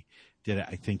Molly did it,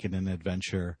 I think, in an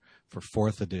adventure for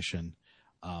 4th edition.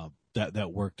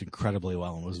 That worked incredibly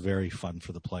well and was very fun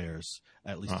for the players,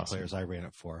 at least awesome. The players I ran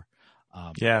it for.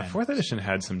 4th edition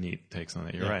had some neat takes on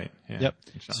it. You're right. Yeah. Yep.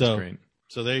 Great.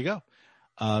 So there you go.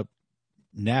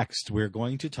 Next, we're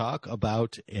going to talk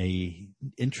about a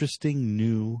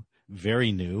interesting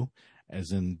very new,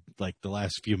 as in like the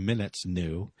last few minutes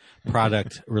new,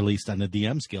 product released on the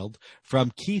DM's Guild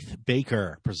from Keith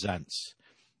Baker Presents.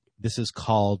 This is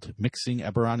called Mixing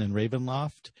Eberron and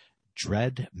Ravenloft,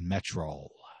 Dread Metrol.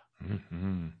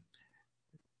 Mm-hmm.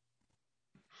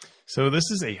 So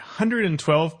this is a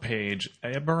 112-page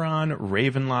Eberron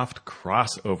Ravenloft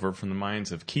crossover from the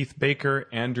minds of Keith Baker,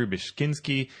 Andrew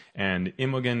Bishkinski, and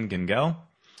Imogen Gengel.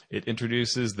 It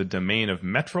introduces the domain of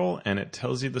Metrol, and it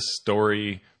tells you the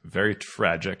story, very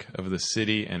tragic, of the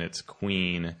city and its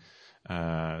queen,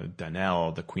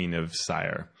 Danelle, the Queen of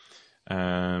Sire,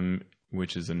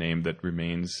 which is a name that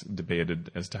remains debated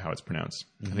as to how it's pronounced.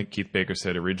 Mm-hmm. I think Keith Baker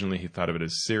said originally he thought of it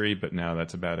as Siri, but now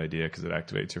that's a bad idea because it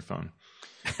activates your phone.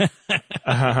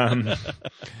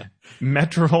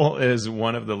 Metrol is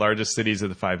one of the largest cities of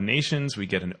the 5 nations. We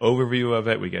get an overview of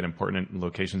it. We get important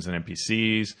locations and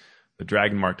NPCs, the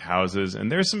dragon marked houses.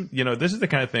 And there's some, this is the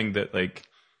kind of thing that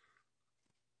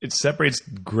it separates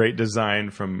great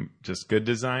design from just good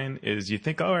design. Is you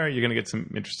think, all right, you're going to get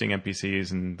some interesting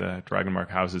NPCs and the dragon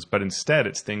marked houses. But instead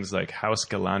it's things like how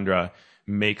Scalandra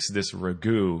makes this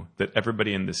ragu that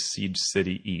everybody in this siege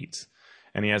city eats.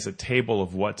 And he has a table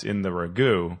of what's in the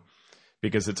ragu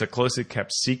because it's a closely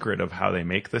kept secret of how they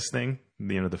make this thing,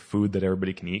 the food that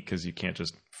everybody can eat because you can't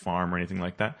just farm or anything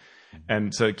like that.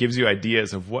 And so it gives you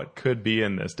ideas of what could be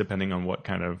in this depending on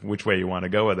which way you want to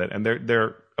go with it. And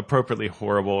they're appropriately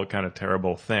horrible, kind of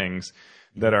terrible things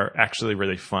that are actually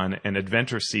really fun and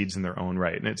adventure seeds in their own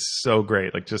right. And it's so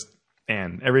great. Just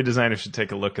N. Every designer should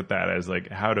take a look at that as like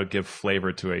how to give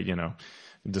flavor to a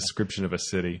description of a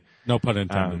city. No pun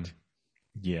intended.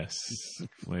 Yes,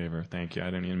 flavor. Thank you. I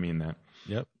didn't even mean that.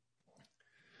 Yep.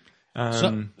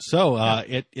 Um,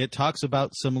 It talks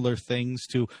about similar things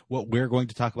to what we're going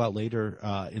to talk about later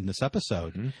in this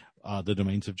episode, the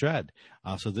Domains of Dread.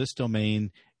 So this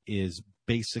domain is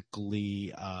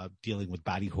basically dealing with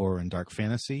body horror and dark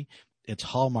fantasy. Its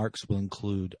hallmarks will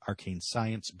include arcane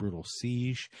science, brutal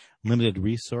siege, limited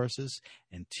resources,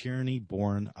 and tyranny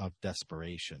born of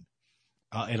desperation.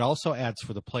 It also adds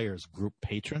for the players group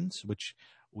patrons, which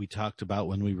we talked about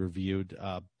when we reviewed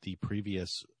the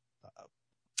previous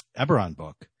Eberron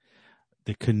book.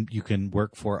 You can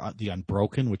work for the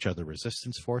Unbroken, which are the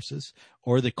resistance forces,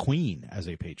 or the Queen as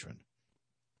a patron.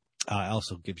 It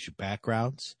also gives you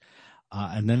backgrounds.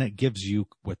 And then it gives you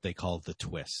what they call the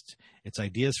twist. It's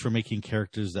ideas for making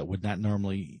characters that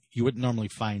you wouldn't normally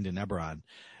find in Eberron,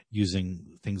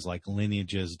 using things like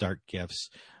lineages, dark gifts,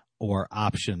 or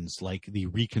options like the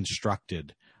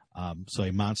reconstructed. So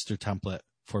a monster template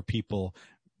for people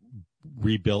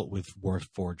rebuilt with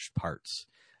Warforged parts.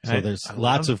 So there's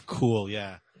lots of cool,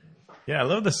 Yeah, I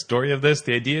love the story of this.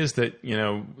 The idea is that,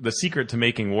 the secret to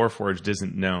making Warforged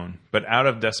isn't known, but out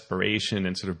of desperation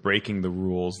and sort of breaking the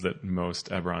rules that most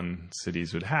Eberron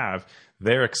cities would have,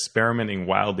 they're experimenting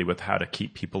wildly with how to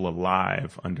keep people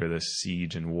alive under this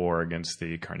siege and war against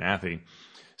the Carnathi.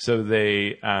 So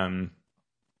they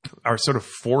are sort of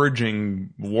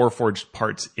forging Warforged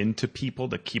parts into people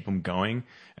to keep them going.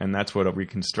 And that's what a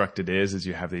reconstructed is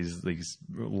you have these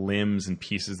limbs and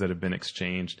pieces that have been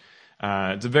exchanged.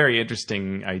 It's a very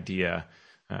interesting idea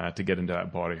to get into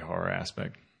that body horror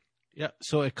aspect. Yeah,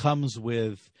 so it comes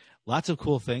with lots of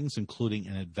cool things, including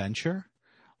an adventure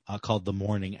called The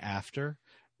Morning After.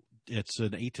 It's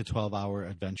an 8 to 12 hour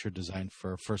adventure designed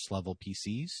for first level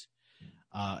PCs.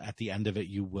 At the end of it,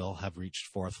 you will have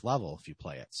reached 4th level if you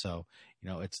play it. So,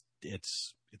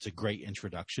 it's a great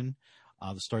introduction.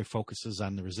 The story focuses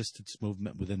on the resistance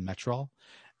movement within Metrol,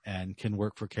 and can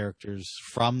work for characters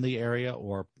from the area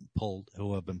or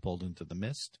who have been pulled into the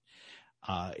mist.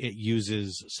 It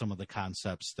uses some of the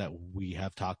concepts that we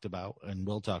have talked about and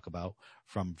will talk about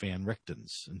from Van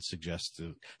Richten's and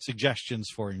suggestions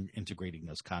for integrating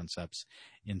those concepts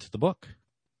into the book.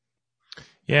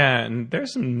 Yeah, and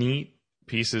there's some neat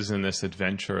pieces in this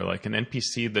adventure, like an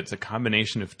NPC that's a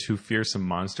combination of 2 fearsome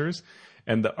monsters,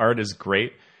 and the art is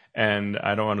great. And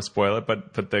I don't want to spoil it,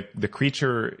 but the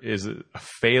creature is a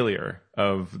failure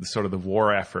of sort of the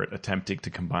war effort attempting to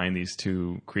combine these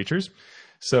 2 creatures.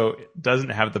 So it doesn't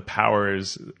have the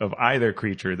powers of either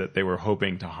creature that they were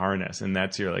hoping to harness. And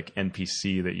that's your like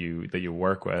NPC that you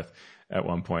work with at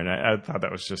one point. I thought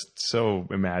that was just so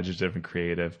imaginative and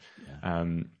creative. Yeah.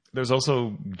 There's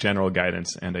also general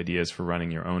guidance and ideas for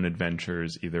running your own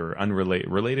adventures, either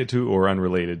related to or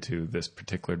unrelated to this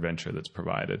particular adventure that's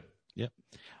provided. Yep.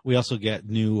 We also get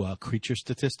new creature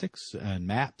statistics and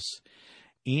maps,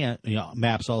 and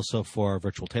maps also for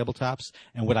virtual tabletops.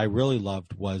 And what I really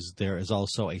loved was there is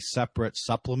also a separate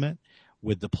supplement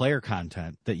with the player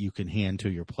content that you can hand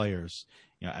to your players,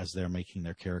 as they're making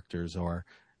their characters or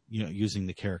using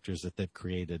the characters that they've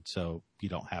created. So they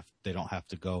don't have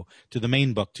to go to the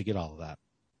main book to get all of that.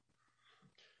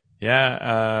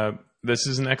 Yeah, this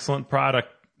is an excellent product.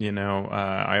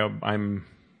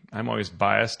 I'm always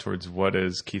biased towards what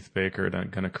is Keith Baker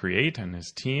going to create and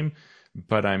his team,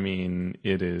 but I mean,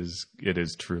 it is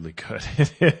truly good.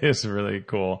 It is really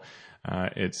cool.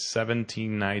 It's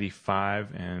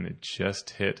 $17.95, and it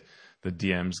just hit the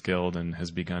DM's Guild and has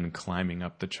begun climbing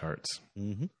up the charts.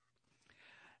 Mm-hmm.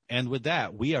 And with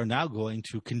that, we are now going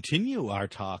to continue our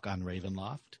talk on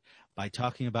Ravenloft by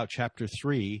talking about Chapter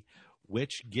 3,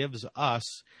 which gives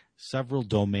us several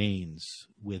domains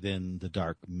within the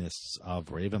dark mists of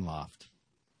Ravenloft.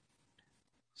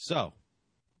 So,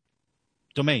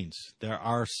 domains. There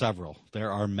are several.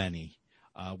 There are many.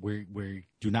 We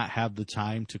do not have the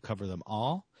time to cover them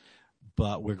all,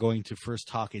 but we're going to first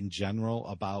talk in general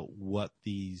about what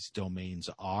these domains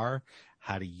are,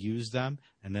 how to use them,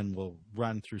 and then we'll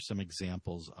run through some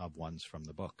examples of ones from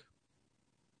the book.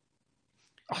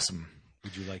 Awesome.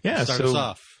 Would you like to start us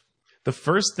off? The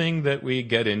first thing that we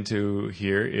get into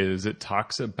here is it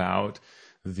talks about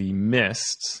the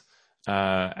mists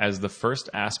as the first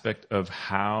aspect of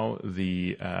how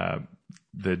the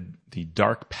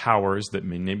dark powers that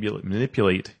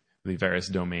manipulate the various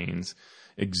domains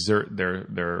exert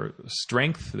their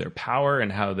strength, their power,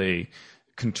 and how they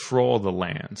control the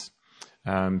lands.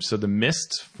 So the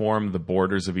mists form the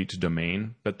borders of each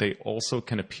domain, but they also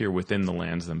can appear within the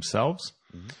lands themselves.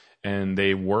 Mm-hmm. And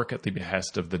they work at the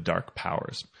behest of the dark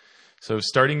powers. So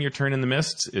starting your turn in the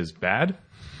mists is bad.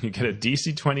 You get a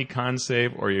DC 20 con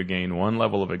save, or you gain 1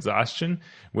 level of exhaustion,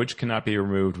 which cannot be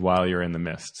removed while you're in the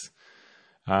mists.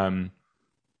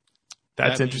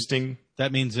 That's interesting.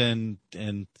 That means in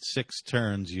 6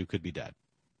 turns you could be dead.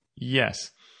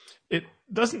 Yes. It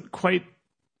doesn't quite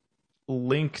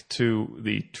link to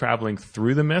the traveling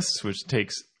through the mists, which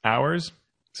takes hours.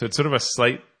 So it's sort of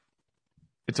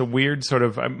it's a weird sort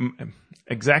of,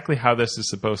 exactly how this is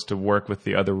supposed to work with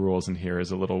the other rules in here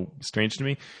is a little strange to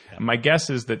me. Yeah. My guess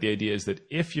is that the idea is that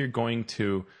if you're going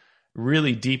to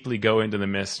really deeply go into the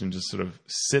mist and just sort of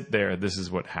sit there, this is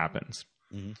what happens.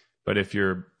 Mm-hmm. But if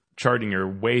you're charting your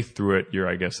way through it, you're,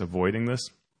 I guess, avoiding this.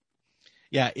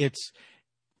 Yeah, if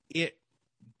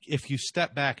you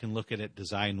step back and look at it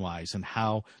design-wise and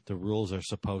how the rules are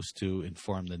supposed to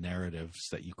inform the narratives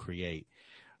that you create,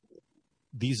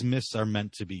 these mists are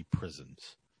meant to be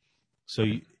prisons. So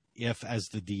if, as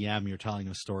the DM, you're telling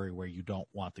a story where you don't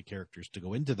want the characters to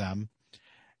go into them,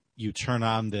 you turn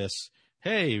on this,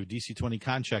 hey, DC 20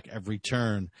 con check every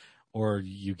turn, or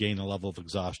you gain a level of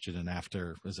exhaustion, and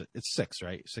after, it's 6,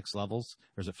 right? 6 levels?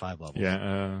 Or is it 5 levels?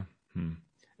 Yeah.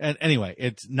 And anyway,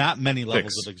 it's not many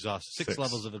levels of exhaustion. 6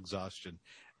 levels of exhaustion.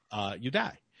 You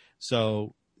die.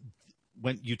 So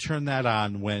when you turn that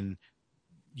on when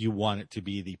you want it to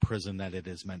be the prison that it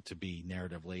is meant to be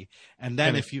narratively. And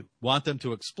then if you want them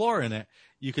to explore in it,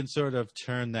 you can sort of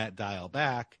turn that dial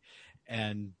back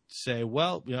and say,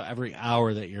 well, every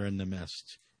hour that you're in the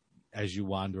mist, as you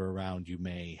wander around, you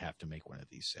may have to make one of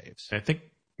these saves. I think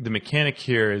the mechanic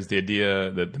here is the idea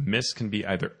that the mist can be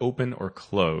either open or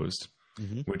closed,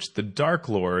 mm-hmm. which the Dark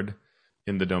Lord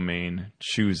in the domain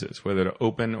chooses, whether to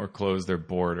open or close their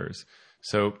borders.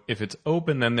 So if it's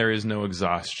open, then there is no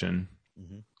exhaustion.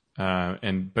 Mm-hmm.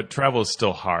 But travel is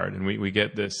still hard, and we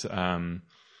get this a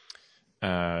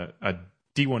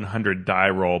D100 die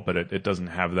roll, but it doesn't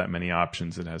have that many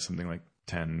options. It has something like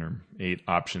 10 or 8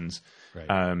 options, right.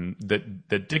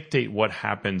 that dictate what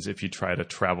happens if you try to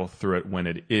travel through it when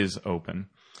it is open.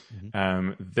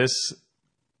 Mm-hmm. This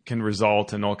can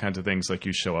result in all kinds of things, like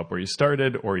you show up where you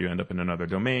started, or you end up in another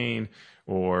domain,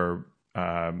 or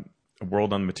a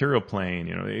world on the material plane.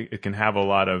 It can have a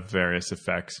lot of various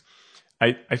effects.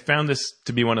 I found this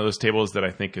to be one of those tables that I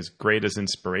think is great as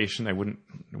inspiration. I wouldn't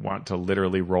want to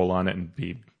literally roll on it and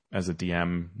be, as a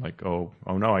DM, like, oh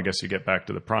no, I guess you get back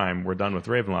to the Prime. We're done with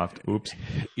Ravenloft. Oops.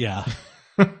 Yeah.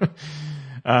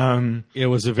 It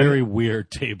was a very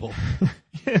weird table.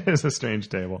 It's a strange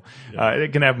table. Yeah.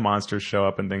 It can have monsters show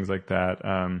up and things like that.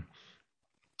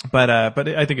 But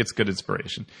I think it's good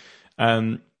inspiration.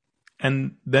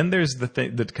 And then there's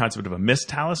the concept of a mist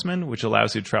talisman, which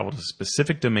allows you to travel to a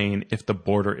specific domain if the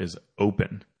border is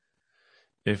open.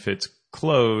 If it's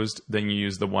closed, then you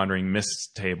use the Wandering Mists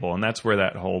table, and that's where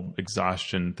that whole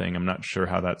exhaustion thing, I'm not sure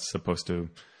how that's supposed to...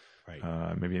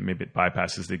 Right. Maybe it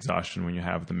bypasses the exhaustion when you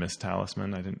have the Mist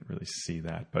Talisman. I didn't really see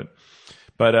that, but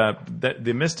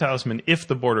the Mist Talisman, if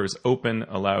the border is open,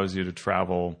 allows you to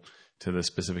travel to the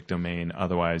specific domain.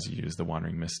 Otherwise, you use the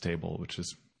Wandering Mist table, which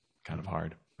is kind of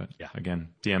hard. But yeah. Again,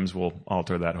 DMs will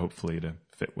alter that hopefully to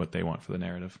fit what they want for the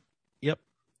narrative. Yep.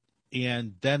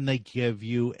 And then they give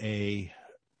you a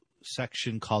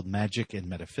section called Magic and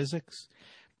Metaphysics,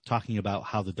 talking about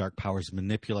how the dark powers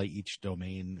manipulate each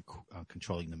domain,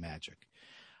 controlling the magic.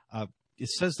 It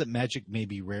says that magic may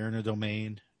be rare in a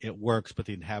domain. It works, but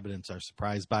the inhabitants are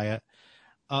surprised by it.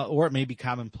 Or it may be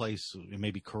commonplace. It may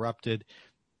be corrupted.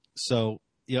 So,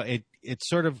 it's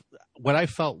sort of what I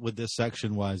felt with this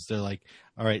section was they're like,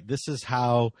 all right, this is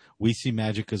how we see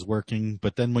magic is working.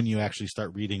 But then when you actually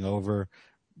start reading over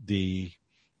the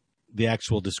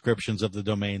actual descriptions of the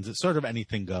domains, it's sort of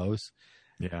anything goes.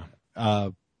 Yeah.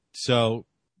 So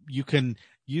you can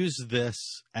use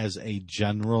this as a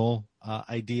general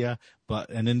idea, but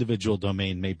an individual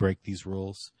domain may break these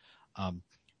rules.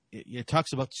 It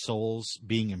talks about souls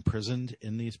being imprisoned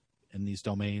in these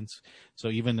domains. So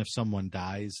even if someone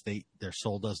dies, their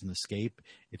soul doesn't escape.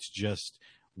 It's just,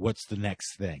 what's the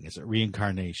next thing? Is it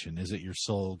reincarnation? Is it your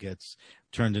soul gets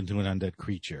turned into an undead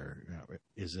creature?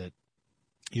 Is it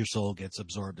your soul gets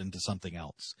absorbed into something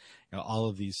else? All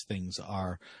of these things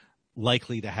are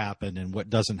likely to happen, and what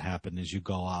doesn't happen is you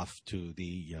go off to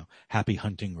the happy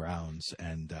hunting grounds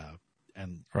and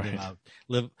right.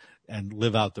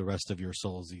 live out the rest of your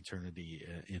soul's eternity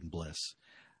in bliss.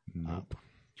 Nope.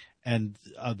 And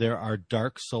there are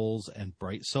dark souls and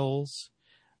bright souls.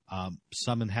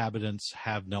 Some inhabitants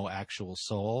have no actual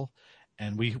soul,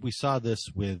 and we saw this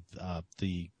with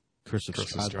the Curse of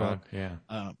Strahd.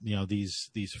 Yeah.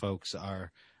 These folks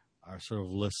are sort of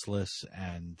listless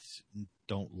and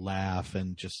don't laugh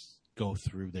and just go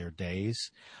through their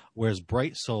days, whereas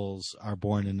bright souls are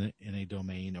born in a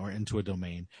domain or into a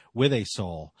domain with a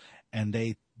soul, and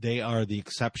they are the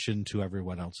exception to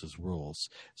everyone else's rules.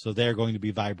 So they're going to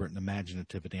be vibrant and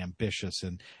imaginative and ambitious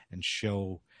and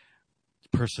show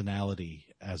personality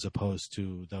as opposed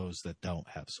to those that don't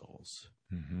have souls.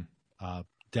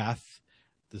 Death,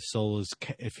 the soul is,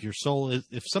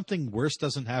 if something worse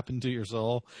doesn't happen to your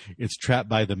soul, it's trapped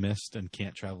by the mist and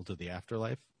can't travel to the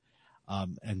afterlife.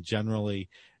 And generally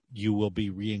you will be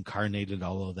reincarnated,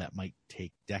 although that might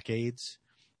take decades.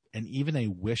 And even a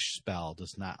wish spell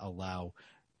does not allow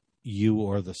you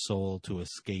or the soul to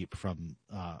escape from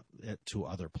it to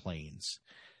other planes.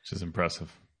 Which is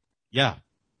impressive. Yeah.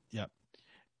 Yep.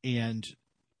 And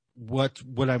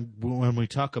when we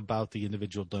talk about the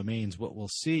individual domains, what we'll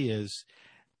see is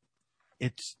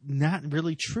it's not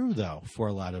really true, though, for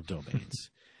a lot of domains.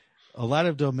 A lot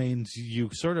of domains, you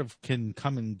sort of can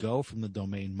come and go from the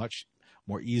domain much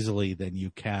more easily than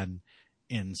you can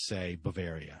in, say,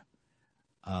 Bavaria.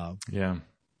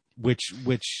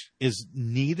 Which is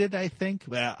needed, I think.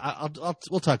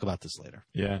 We'll talk about this later.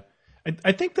 Yeah.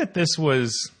 I think that this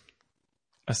was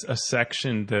a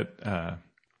section that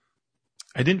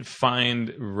I didn't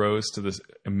find rose to this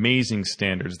amazing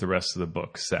standards the rest of the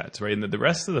book sets, right? And the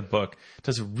rest of the book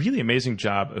does a really amazing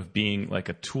job of being like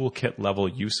a toolkit level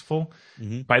useful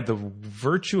by the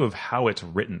virtue of how it's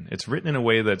written. It's written in a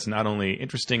way that's not only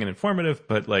interesting and informative,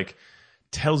 but like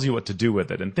tells you what to do with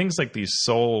it. And things like these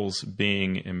souls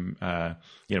being,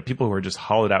 people who are just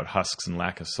hollowed out husks and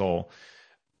lack a soul.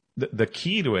 The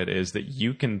key to it is that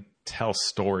you can tell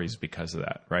stories because of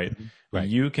that, right? Right.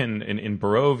 You can, in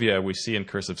Barovia, we see in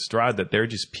Curse of Strahd that they're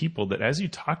just people that as you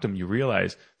talk to them, you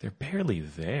realize they're barely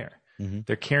there.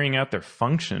 They're carrying out their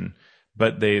function,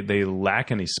 but they lack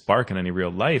any spark in any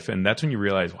real life. And that's when you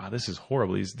realize, wow, this is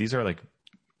horrible. These are like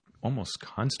almost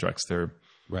constructs. They're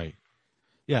right.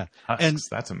 Yeah. husks. And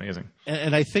that's amazing.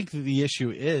 And I think the issue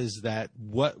is that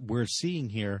what we're seeing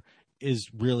here is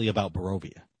really about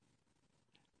Barovia.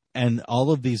 And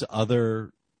all of these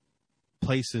other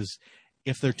places,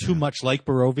 if they're too much like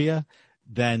Barovia,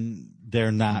 then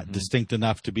they're not distinct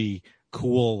enough to be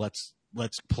cool.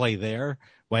 Let's play there.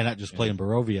 Why not just play in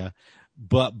Barovia?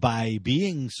 But by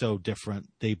being so different,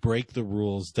 they break the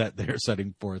rules that they're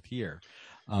setting forth here.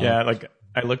 Like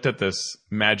I looked at this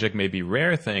magic may be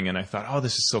rare thing and I thought, oh,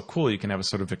 this is so cool. You can have a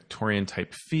sort of Victorian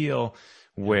type feel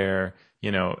where,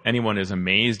 anyone is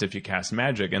amazed if you cast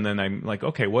magic. And then I'm like,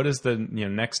 okay, what is the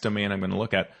next domain I'm going to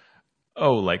look at?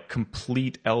 Oh, like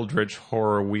complete eldritch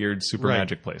horror, weird super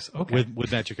magic place. Okay.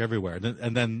 With magic everywhere.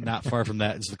 And then not far from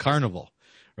that is the carnival,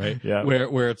 right? Yeah.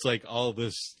 Where it's like all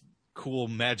this cool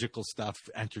magical stuff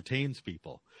entertains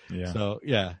people. Yeah. So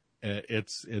yeah,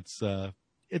 it's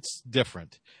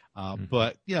different.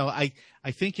 But I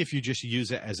think if you just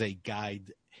use it as a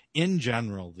guide in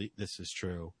general, this is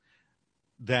true,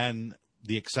 then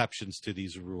the exceptions to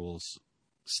these rules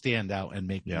stand out and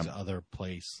make these other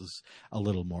places a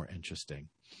little more interesting.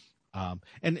 And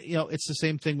it's the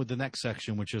same thing with the next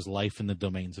section, which is life in the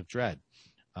domains of dread.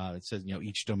 It says,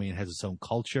 each domain has its own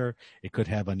culture. It could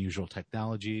have unusual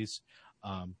technologies.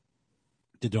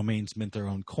 The domains mint their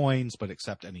own coins, but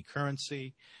accept any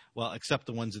currency. Well, except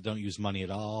the ones that don't use money at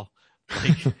all,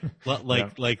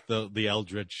 like the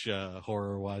Eldritch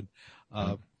horror one.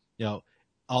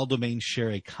 All domains share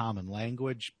a common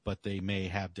language, but they may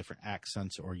have different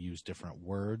accents or use different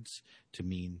words to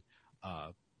mean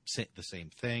the same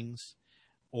things.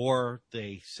 Or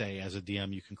they say, as a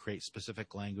DM, you can create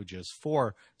specific languages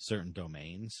for certain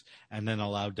domains and then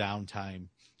allow downtime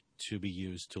to be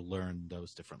used to learn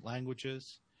those different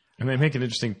languages. And they make an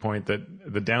interesting point that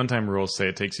the downtime rules say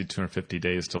it takes you 250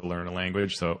 days to learn a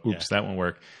language. So, that won't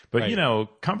work. But,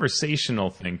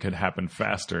 conversational thing could happen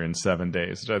faster in 7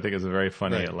 days, which I think is a very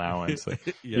funny allowance.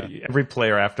 Like, every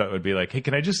player after that would be like, hey,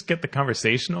 can I just get the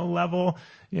conversational level,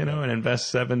 and invest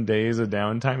 7 days of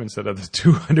downtime instead of the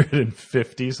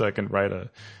 250 so I can write a,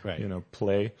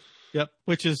 play. Yep,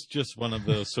 which is just one of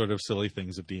those sort of silly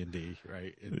things of D&D,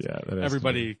 right?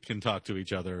 Everybody can talk to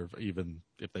each other, even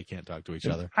if they can't talk to each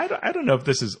other. I don't know if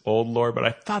this is old lore, but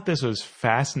I thought this was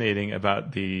fascinating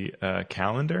about the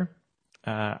calendar.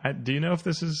 Do you know if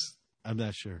this is? I'm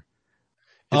not sure.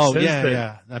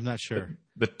 I'm not sure.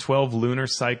 The 12 lunar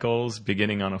cycles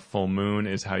beginning on a full moon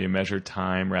is how you measure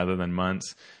time rather than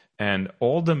months. And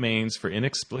all domains, for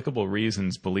inexplicable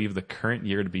reasons, believe the current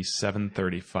year to be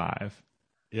 735.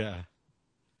 Yeah.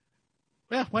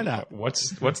 Yeah, why not? What's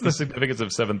the significance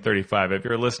of 735? If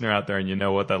you're a listener out there and you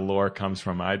know what that lore comes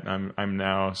from, I'm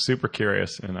now super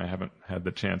curious, and I haven't had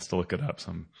the chance to look it up.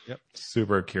 So I'm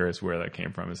super curious where that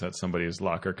came from. Is that somebody's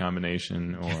locker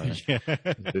combination, or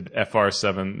did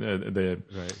FR7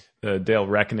 the Dale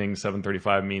Reckoning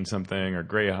 735 mean something, or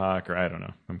Greyhawk, or I don't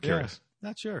know. I'm curious. Yeah,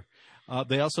 not sure.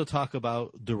 They also talk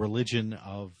about the religion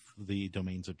of the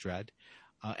domains of dread.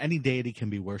 Any deity can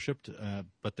be worshipped,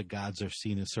 but the gods are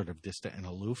seen as sort of distant and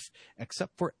aloof,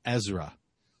 except for Ezra,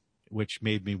 which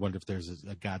made me wonder if there's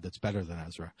a god that's better than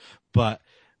Ezra. But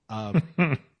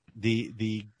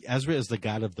the Ezra is the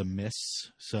god of the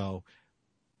mists, so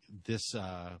this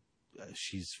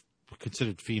she's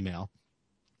considered female.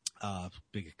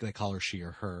 They call her she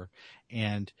or her,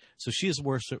 and so she is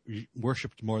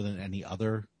worshipped more than any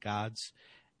other gods,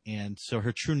 and so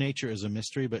her true nature is a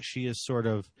mystery. But she is sort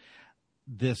of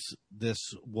this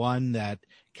one that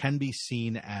can be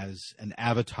seen as an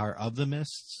avatar of the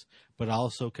mists, but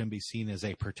also can be seen as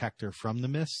a protector from the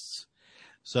mists.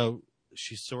 So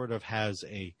she sort of has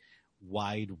a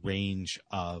wide range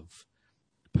of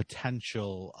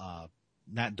potential,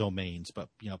 not domains, but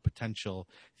potential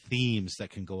themes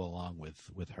that can go along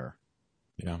with her.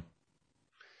 Yeah.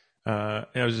 I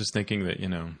was just thinking that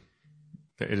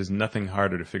that it is nothing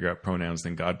harder to figure out pronouns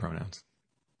than God pronouns.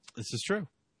 This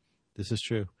is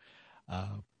true.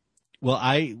 Well,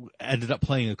 I ended up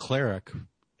playing a cleric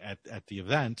at the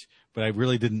event, but I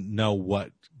really didn't know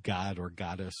what god or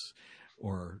goddess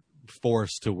or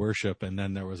force to worship. And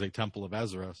then there was a Temple of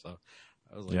Ezra, so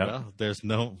I was like,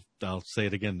 well, I'll say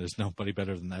it again, there's nobody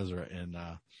better than Ezra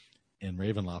in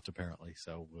Ravenloft, apparently.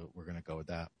 So we're going to go with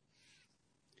that.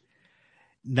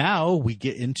 Now we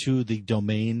get into the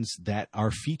domains that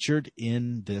are featured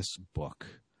in this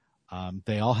book.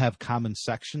 They all have common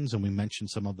sections, and we mentioned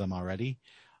some of them already.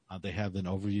 They have an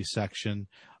overview section,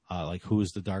 like who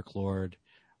is the Dark Lord,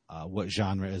 what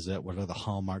genre is it, what are the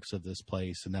hallmarks of this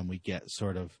place, and then we get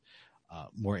sort of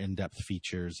more in-depth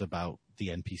features about the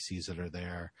NPCs that are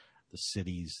there, the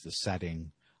cities, the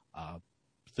setting,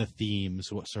 the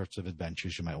themes, what sorts of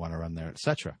adventures you might want to run there,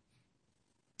 etc.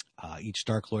 Each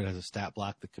Dark Lord has a stat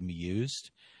block that can be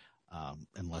used,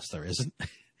 unless there isn't.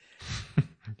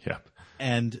 Yeah.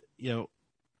 And,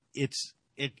 it's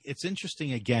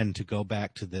interesting, again, to go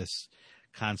back to this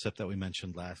concept that we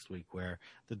mentioned last week, where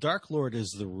the Dark Lord is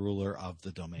the ruler of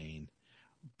the domain,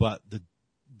 but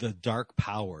the dark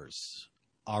powers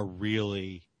are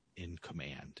really in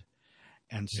command.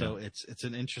 And so it's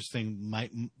an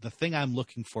interesting, the thing I'm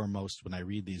looking for most when I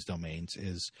read these domains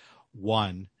is,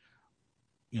 one,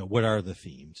 what are the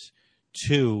themes?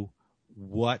 Two,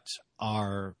 what's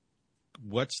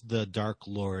the Dark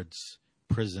Lord's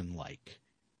prison like?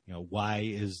 Why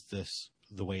is this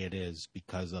the way it is?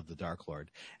 Because of the Dark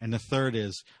Lord. And the third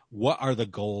is, what are the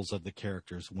goals of the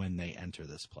characters when they enter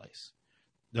this place?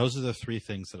 Those are the three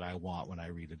things that I want when I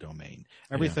read a domain.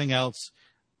 Everything else,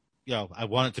 I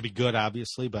want it to be good,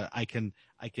 obviously, but I can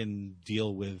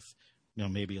deal with,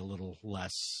 maybe a little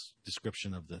less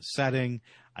description of the setting.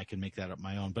 I can make that up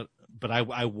my own, but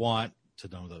I want to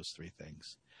know those three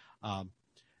things.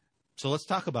 So let's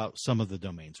talk about some of the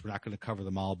domains. We're not going to cover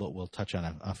them all, but we'll touch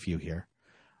on a few here.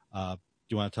 Do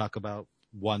you want to talk about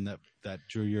one that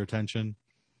drew your attention?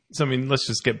 So, let's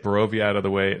just get Barovia out of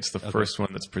the way. It's the first one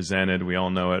that's presented. We all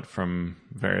know it from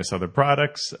various other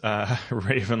products,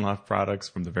 Ravenloft products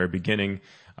from the very beginning,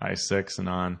 I6 and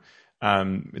on.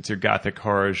 It's your gothic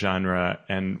horror genre.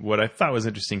 And what I thought was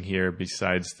interesting here,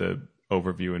 besides the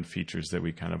overview and features that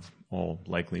we kind of all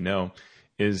likely know,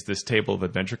 is this table of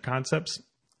adventure concepts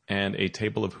and a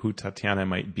table of who Tatiana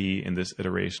might be in this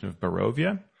iteration of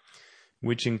Barovia,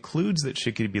 which includes that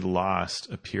she could be lost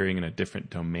appearing in a different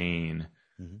domain,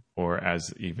 or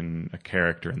as even a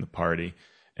character in the party.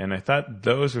 And I thought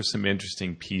those were some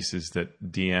interesting pieces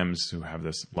that DMs who have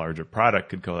this larger product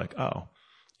could go like, oh,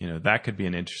 that could be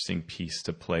an interesting piece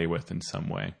to play with in some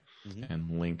way,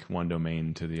 and link one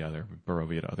domain to the other,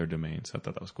 Barovia to other domains. I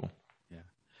thought that was cool. Yeah.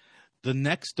 The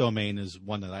next domain is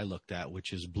one that I looked at,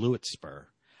 which is Bluetspur.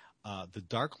 The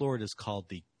Dark Lord is called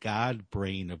the God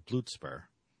Brain of Bluetspur.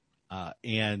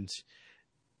 And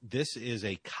this is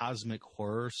a cosmic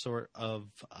horror sort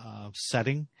of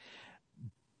setting.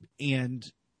 And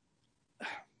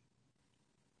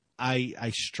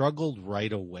I struggled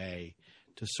right away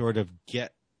to sort of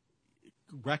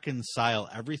reconcile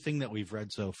everything that we've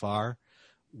read so far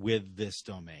with this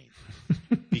domain,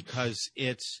 because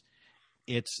it's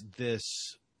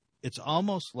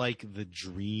almost like the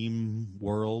dream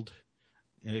world.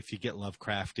 And if you get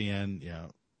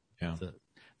Lovecraftian,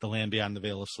 the land beyond the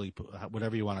veil of sleep,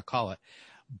 whatever you want to call it.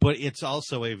 but it's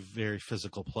also a very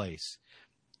physical place.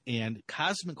 And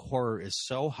cosmic horror is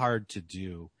so hard to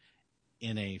do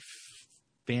in a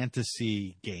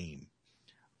fantasy game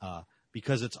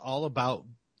because it's all about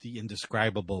the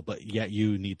indescribable, but yet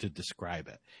you need to describe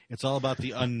it. It's all about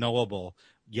the unknowable,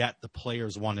 yet the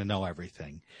players want to know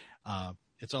everything.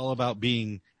 It's all about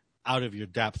being out of your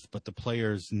depth, but the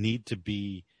players need to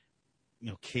be,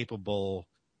 capable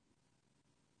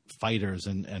fighters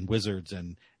and wizards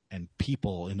and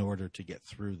people in order to get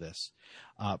through this.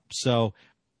 So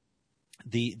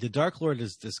the Dark Lord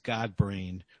is this god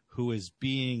brain who is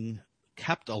being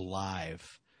kept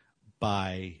alive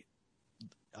by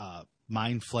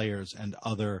mind flayers and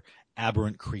other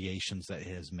aberrant creations that it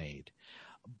has made.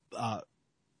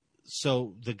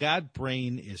 So the god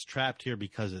brain is trapped here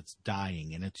because it's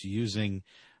dying, and it's using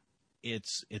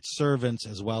its servants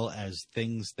as well as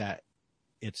things that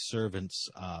its servants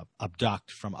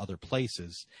abduct from other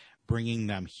places, bringing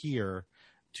them here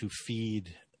to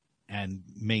feed and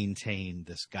maintain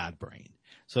this god brain.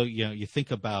 So you think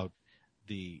about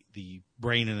the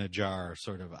brain in a jar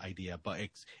sort of idea, but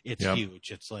it's Yep.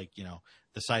 huge. It's like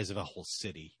the size of a whole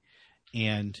city,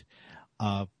 and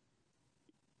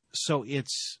so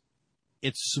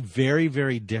it's very,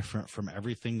 very different from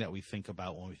everything that we think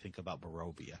about when we think about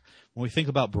Barovia. When we think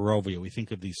about Barovia, we think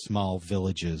of these small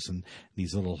villages and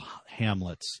these little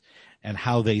hamlets and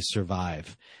how they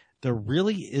survive. There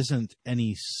really isn't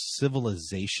any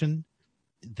civilization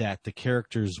that the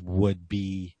characters would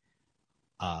be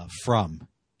from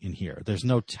in here. There's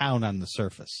no town on the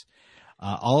surface.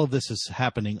 All of this is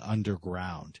happening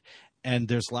underground. And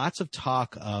there's lots of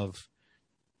talk of,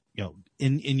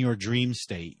 in your dream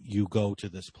state, you go to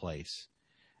this place.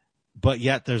 But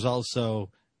yet there's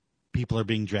also people are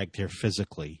being dragged here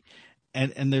physically.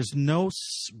 And there's no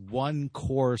one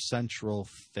core central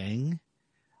thing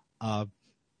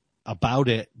about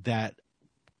it that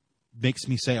makes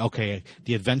me say, okay,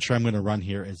 the adventure I'm going to run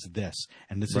here is this.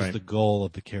 And this is the goal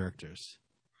of the characters.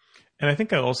 And I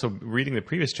think I also, reading the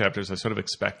previous chapters, I sort of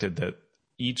expected that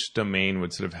each domain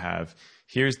would sort of have,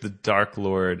 here's the Dark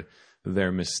Lord,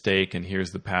 their mistake, and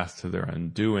here's the path to their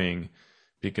undoing,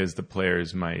 because the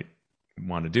players might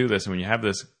want to do this. And when you have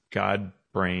this god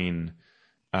brain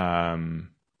that,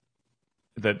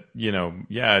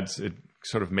 it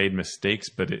sort of made mistakes,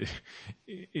 but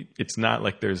it's not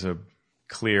like there's a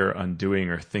clear undoing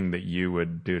or thing that you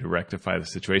would do to rectify the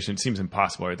situation. It seems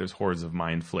impossible, right? There's hordes of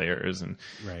mind flayers, and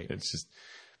it's just.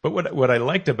 But what I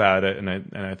liked about it, and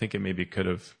I think it maybe could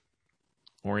have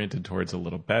oriented towards a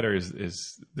little better, is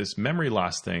this memory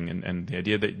loss thing, and the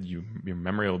idea that your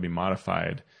memory will be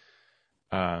modified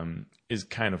is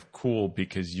kind of cool,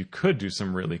 because you could do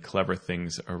some really clever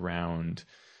things around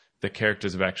the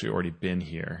characters have actually already been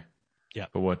here. Yeah.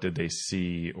 But what did they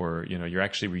see? Or, you're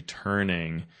actually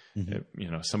returning,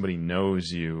 somebody knows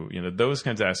you, those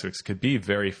kinds of aspects could be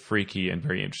very freaky and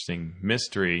very interesting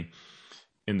mystery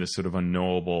in this sort of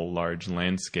unknowable large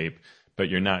landscape, but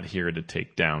you're not here to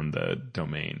take down the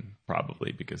domain,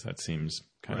 probably, because that seems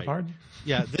kind of hard.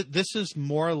 Yeah. This is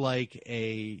more like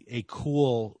a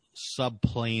cool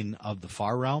subplane of the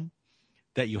Far Realm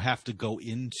that you have to go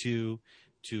into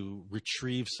to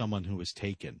retrieve someone who was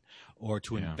taken or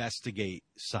to investigate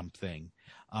something.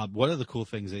 One of the cool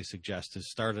things they suggest is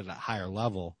start at a higher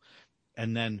level.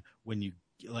 And then when you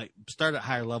start at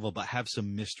higher level, but have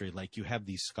some mystery, like you have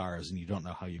these scars and you don't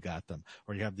know how you got them,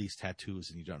 or you have these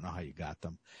tattoos and you don't know how you got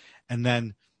them. And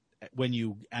then when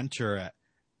you enter it,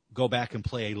 go back and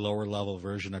play a lower level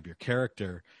version of your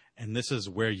character. And this is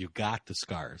where you got the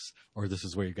scars, or this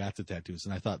is where you got the tattoos.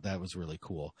 And I thought that was really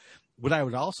cool. What I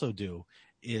would also do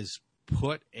is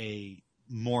put a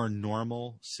more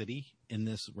normal city in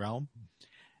this realm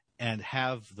and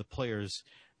have the players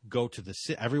go to the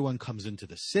city. Everyone comes into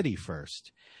the city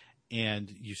first, and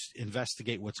you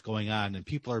investigate what's going on, and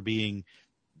people are being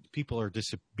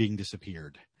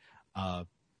disappeared.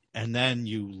 And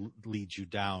then leads you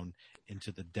down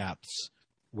into the depths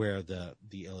where the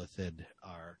Illithid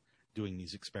are doing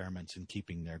these experiments and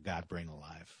keeping their god brain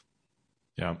alive.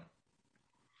 Yeah.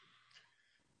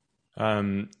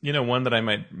 One that I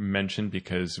might mention,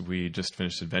 because we just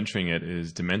finished adventuring it,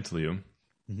 is Dementliu,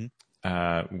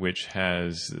 which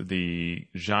has the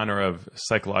genre of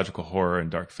psychological horror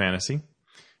and dark fantasy.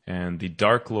 And the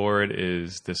Dark Lord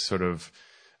is this sort of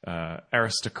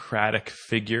aristocratic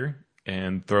figure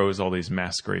and throws all these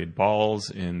masquerade balls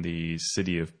in the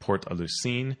city of Port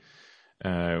Alusine,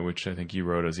 which I think you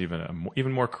wrote as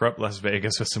even more corrupt Las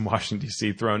Vegas with some Washington,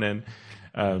 D.C. thrown in.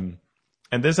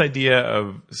 And this idea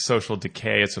of social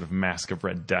decay, a sort of Mask of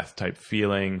Red Death type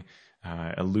feeling,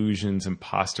 illusions.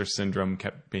 Imposter syndrome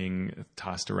kept being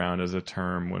tossed around as a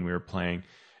term when we were playing.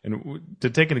 And to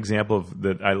take an example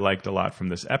that I liked a lot from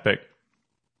this epic,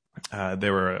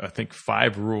 there were, I think,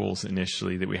 5 rules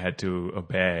initially that we had to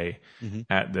obey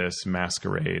at this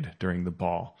masquerade during the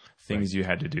ball. Things you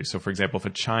had to do. So, for example, if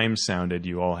a chime sounded,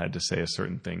 you all had to say a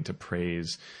certain thing to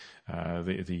praise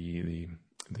the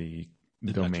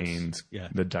domains,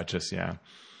 the Duchess,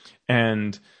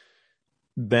 and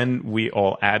then we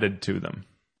all added to them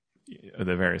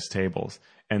the various tables.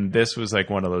 And this was like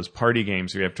one of those party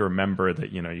games where you have to remember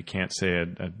that, you can't say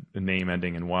a name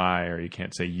ending in Y, or you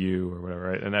can't say you or whatever.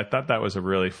 Right? And I thought that was a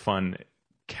really fun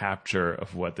capture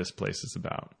of what this place is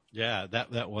about. Yeah,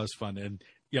 that was fun. And,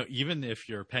 even if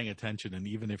you're paying attention and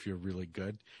even if you're really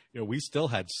good, we still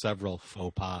had several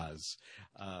faux pas.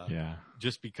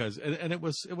 Just because, and it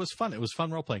was fun. It was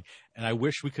fun role playing. And I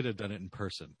wish we could have done it in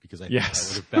person, because I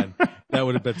think that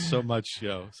would have been so much,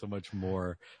 so much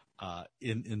more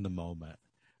in the moment.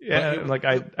 Yeah, like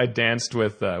I danced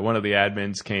with one of the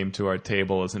admins came to our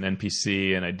table as an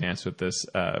NPC, and I danced with this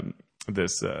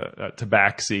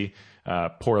tabaxi.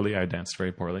 Poorly, I danced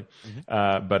very poorly,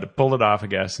 but pulled it off, I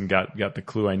guess, and got the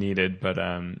clue I needed. But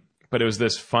it was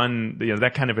this fun.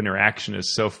 That kind of interaction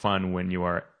is so fun when you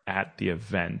are at the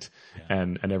event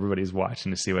and everybody's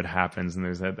watching to see what happens, and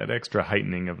there's that extra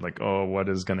heightening of like, oh, what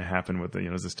is going to happen with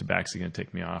is this tabaxi going to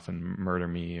take me off and murder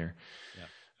me, or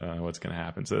what's going to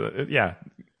happen? So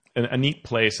a neat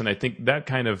place, and I think that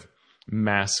kind of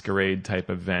masquerade type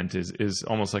event is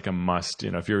almost like a must.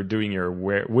 If you're doing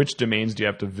which domains do you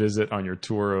have to visit on your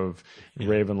tour of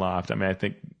Ravenloft? I mean, I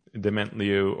think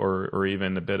Dementliu or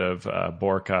even a bit of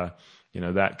Borka,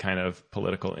 that kind of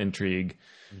political intrigue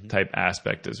type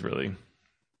aspect is really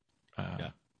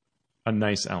a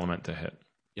nice element to hit.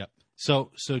 Yep.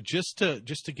 So just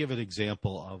to give an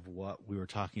example of what we were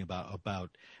talking about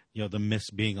the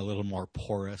mists being a little more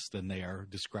porous than they are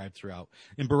described throughout.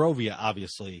 In Barovia,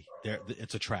 obviously,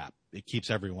 it's a trap. It keeps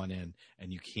everyone in,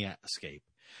 and you can't escape.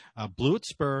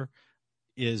 Bluetspur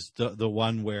is the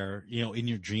one where, in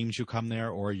your dreams you come there,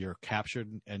 or you're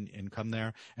captured and come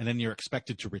there, and then you're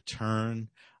expected to return.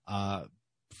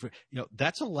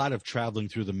 That's a lot of traveling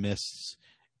through the mists.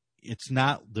 It's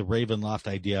not the Ravenloft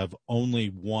idea of only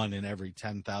 1 in every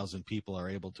 10,000 people are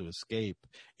able to escape,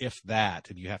 if that,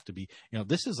 and you have to be,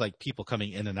 this is like people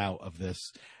coming in and out of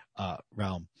this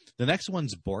realm. The next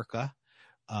one's Borka,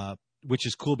 which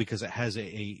is cool because it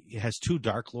has 2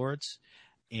 Dark Lords.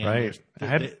 And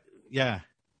right. Yeah.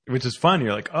 Which is fun.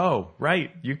 You're like, oh, right.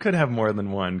 You could have more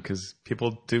than one because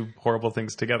people do horrible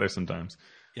things together sometimes.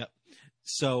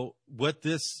 So what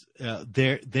this,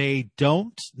 they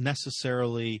don't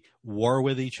necessarily war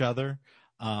with each other,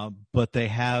 but they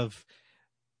have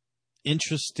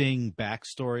interesting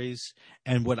backstories.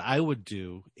 And what I would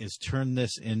do is turn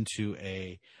this into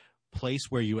a place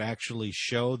where you actually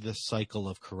show this cycle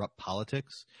of corrupt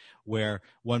politics, where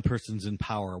one person's in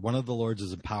power, one of the lords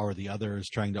is in power, the other is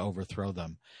trying to overthrow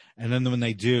them. And then when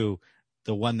they do,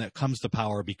 the one that comes to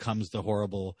power becomes the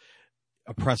horrible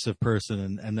oppressive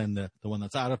person, and then the one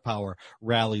that's out of power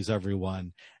rallies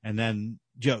everyone, and then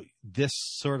this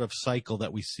sort of cycle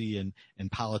that we see in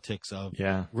politics of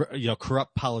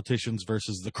corrupt politicians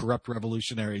versus the corrupt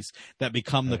revolutionaries that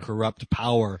become the corrupt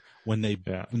power when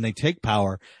they take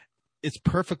power. It's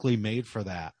perfectly made for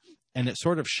that, and it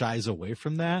sort of shies away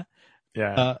from that.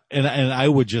 And I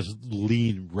would just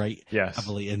lean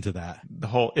heavily into that. The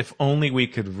whole, if only we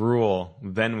could rule,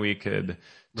 then we could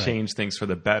change things for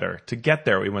the better. To get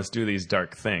there, we must do these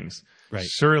dark things. Right.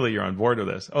 Surely you're on board with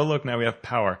this. Oh, look, now we have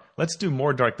power. Let's do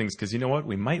more dark things, because you know what?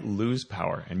 We might lose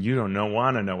power, and you don't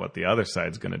want to know what the other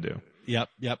side's going to do.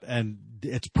 Yep. And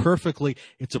it's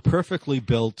a perfectly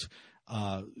built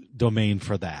domain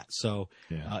for that. So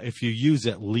if you use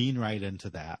it, lean right into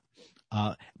that.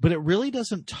 But it really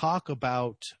doesn't talk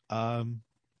about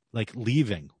like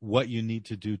leaving, what you need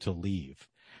to do to leave.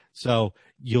 So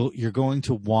you're going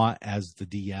to want, as the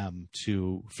DM,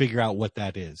 to figure out what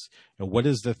that is. What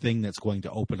is the thing that's going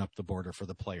to open up the border for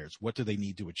the players? What do they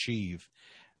need to achieve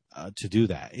to do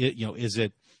that? Is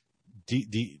it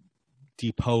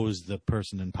depose the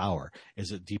person in power?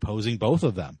 Is it deposing both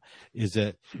of them? Is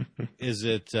it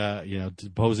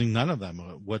deposing none of them?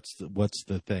 What's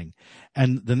the thing?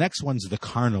 And the next one's the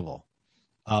carnival,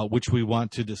 which we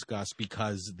want to discuss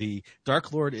because the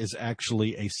Dark Lord is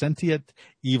actually a sentient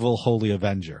evil holy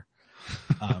avenger,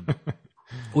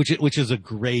 which is a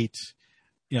great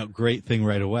thing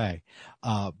right away.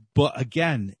 But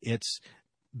again,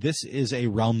 this is a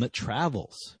realm that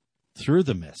travels through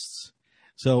the mists.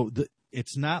 So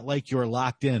it's not like you're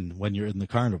locked in when you're in the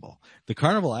carnival. The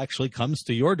carnival actually comes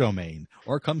to your domain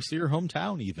or comes to your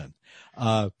hometown even.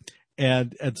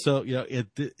 And so,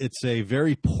 it's a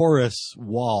very porous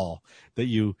wall that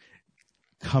you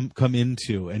come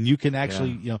into, and you can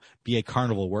actually, be a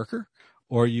carnival worker,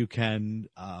 or you can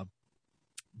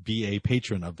be a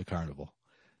patron of the carnival.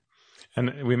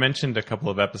 And we mentioned a couple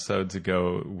of episodes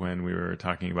ago when we were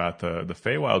talking about the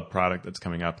Feywild product that's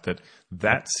coming up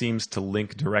that seems to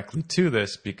link directly to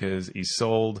this, because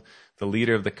Isolde, the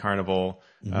leader of the carnival,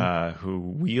 who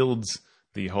wields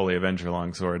the Holy Avenger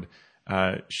longsword,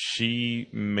 she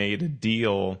made a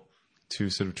deal to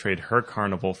sort of trade her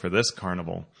carnival for this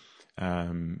carnival.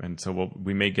 And so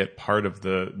we may get part of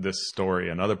this story,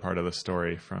 another part of the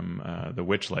story from the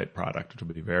Witchlight product, which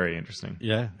will be very interesting.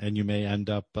 Yeah, and you may end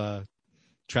up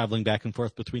traveling back and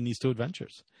forth between these two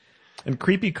adventures. And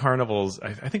creepy carnivals,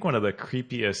 I think one of the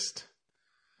creepiest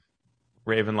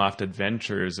Ravenloft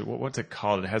adventures, what's it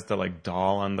called? It has the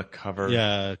doll on the cover.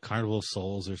 Yeah, Carnival of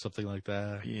Souls or something like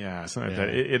that. Yeah, something like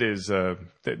that. It is,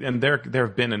 and there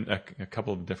have been a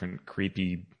couple of different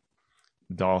creepy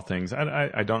doll things.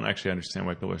 I don't actually understand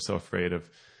why people are so afraid of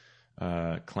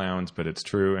clowns, but it's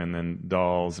true. And then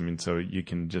dolls. I mean, so you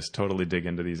can just totally dig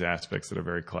into these aspects that are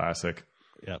very classic.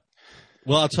 Yep.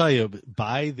 Well, I'll tell you,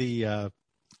 buy the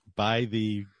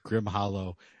Grim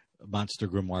Hollow Monster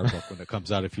Grimoire book when it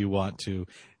comes out if you want to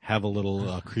have a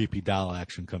little creepy doll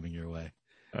action coming your way.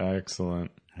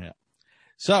 Excellent. Yeah.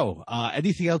 So,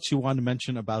 anything else you want to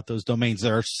mention about those domains?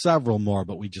 There are several more,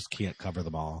 but we just can't cover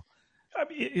them all. I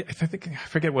mean, I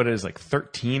forget what it is,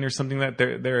 13 or something. That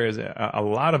there is a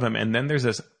lot of them, and then there's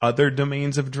this other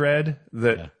Domains of Dread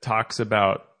that talks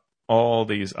about all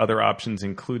these other options,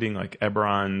 including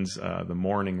Eberron's the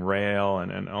Morning Rail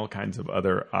and all kinds of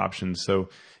other options. So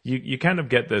you kind of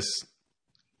get this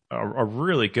a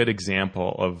really good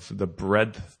example of the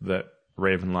breadth that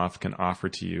Ravenloft can offer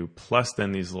to you, plus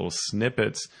then these little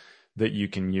snippets that you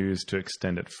can use to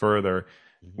extend it further,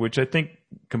 which I think,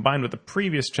 combined with the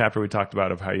previous chapter we talked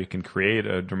about of how you can create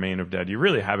a Domain of Dead, you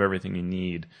really have everything you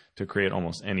need to create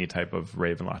almost any type of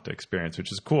Ravenloft experience,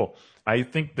 which is cool. I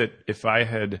think that if I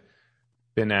had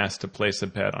been asked to place a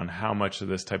bet on how much of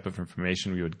this type of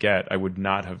information we would get, I would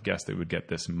not have guessed they would get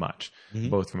this much,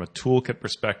 both from a toolkit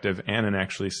perspective and an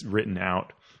actually written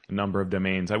out number of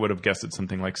domains. I would have guessed it's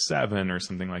something like 7 or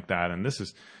something like that. And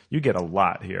you get a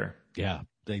lot here. Yeah,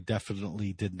 they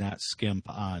definitely did not skimp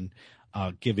on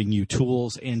giving you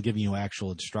tools and giving you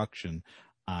actual instruction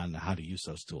on how to use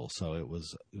those tools. So it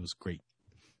was great.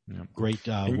 Yeah. Great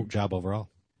job overall.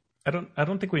 I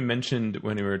don't think we mentioned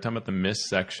when we were talking about the Mist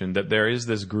section that there is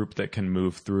this group that can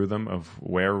move through them of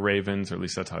were-ravens, or at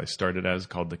least that's how they started as,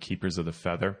 called the Keepers of the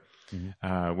Feather,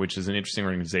 which is an interesting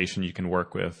organization you can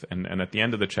work with. And at the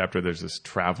end of the chapter, there's this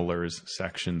Travelers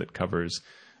section that covers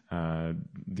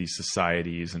these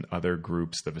societies and other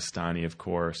groups, the Vistani, of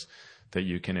course, that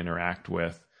you can interact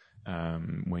with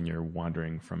when you're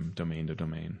wandering from domain to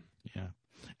domain. Yeah.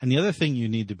 And the other thing you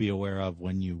need to be aware of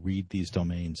when you read these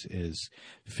domains is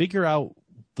figure out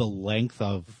the length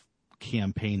of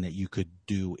campaign that you could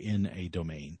do in a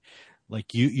domain.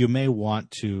 You may want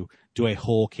to do a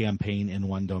whole campaign in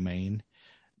one domain.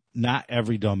 Not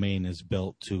every domain is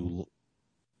built to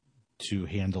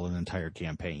handle an entire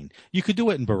campaign. You could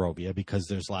do it in Barovia because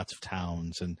there's lots of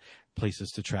towns and places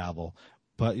to travel.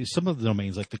 But some of the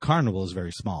domains, like the Carnival, is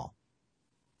very small.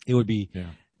 It would be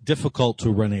difficult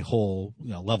to run a whole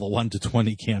level 1 to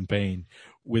 20 campaign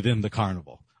within the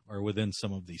Carnival or within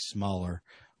some of these smaller,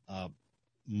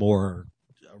 more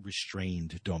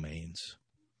restrained domains.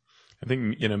 I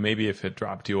think, maybe if it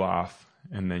dropped you off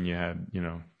and then you had,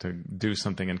 to do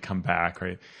something and come back,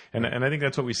 right? And I think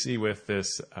that's what we see with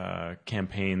this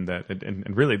campaign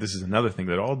and really this is another thing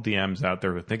that all DMs out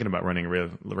there who are thinking about running a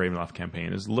Ravenloft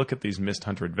campaign is look at these Mist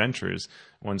Hunter adventures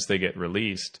once they get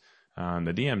released on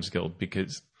the DMs Guild,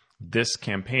 because this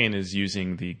campaign is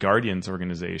using the Guardians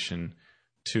organization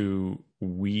to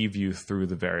weave you through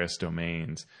the various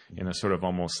domains in a sort of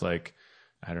almost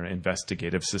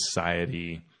investigative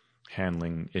society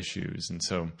handling issues. And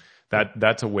so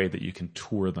that's a way that you can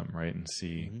tour them, right? And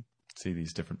see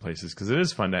these different places. Because it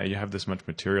is fun that you have this much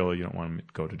material, you don't want to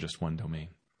go to just one domain.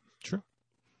 True.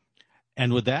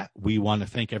 And with that, we want to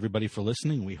thank everybody for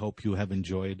listening. We hope you have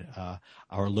enjoyed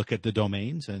our look at the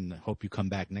domains and hope you come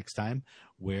back next time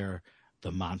where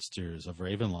the monsters of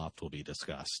Ravenloft will be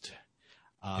discussed.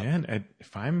 And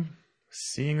if I'm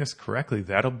seeing this correctly,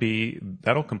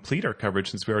 that'll complete our coverage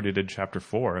since we already did chapter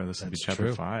 4. This will be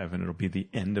chapter 5, and it'll be the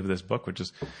end of this book, which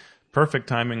is perfect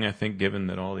timing, I think, given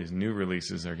that all these new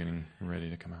releases are getting ready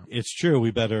to come out. It's true.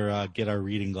 We better get our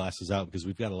reading glasses out because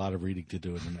we've got a lot of reading to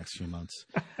do in the next few months.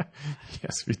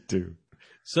 Yes, we do.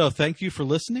 So thank you for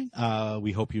listening.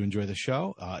 We hope you enjoy the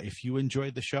show. If you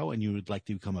enjoyed the show and you would like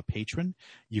to become a patron,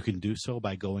 you can do so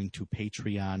by going to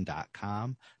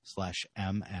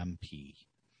patreon.com/MMP.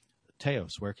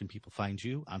 Teos, where can people find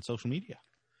you on social media?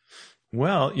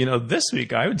 Well, this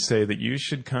week I would say that you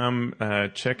should come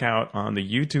check out on the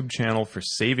YouTube channel for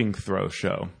Saving Throw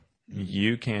Show.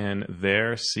 You can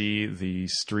there see the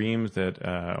streams that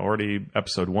already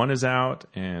episode 1 is out,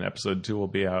 and episode 2 will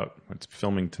be out. It's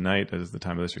filming tonight as the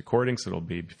time of this recording, so it'll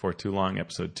be before too long,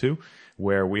 episode 2,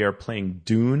 where we are playing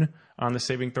Dune on the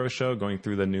Saving Throw Show, going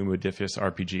through the new Modiphius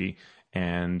RPG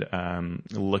and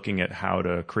looking at how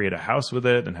to create a house with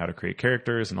it and how to create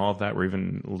characters and all of that. We're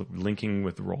even linking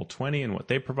with Roll20 and what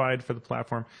they provide for the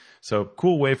platform. So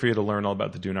cool way for you to learn all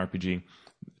about the Dune RPG.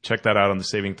 Check that out on the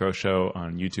Saving Throw Show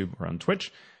on YouTube or on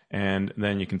Twitch. And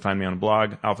then you can find me on a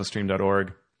blog,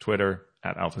 alphastream.org, Twitter,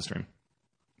 @alphastream.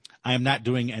 I am not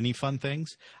doing any fun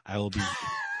things. I will be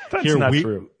That's here not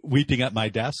true. weeping at my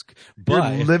desk.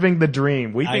 But You're living the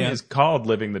dream. Weeping is called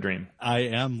living the dream. I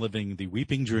am living the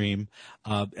weeping dream.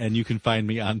 And you can find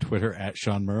me on Twitter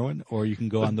 @Sean Merwin, or you can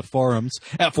go on the forums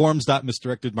at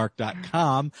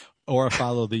forums.misdirectedmark.com, or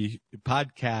follow the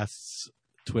podcast's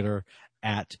Twitter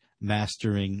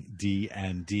 @Mastering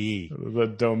DND. The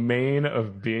domain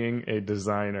of being a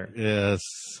designer. Yes.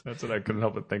 That's what I couldn't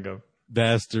help but think of.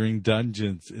 Mastering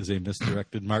Dungeons is a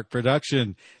Misdirected Mark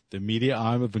production, the media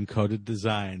arm of Encoded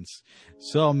Designs.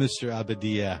 So, Mr.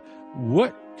 Abadia,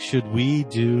 what should we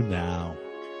do now?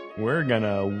 We're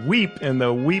gonna weep in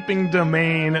the weeping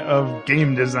domain of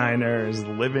game designers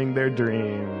living their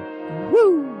dream.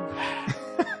 Woo!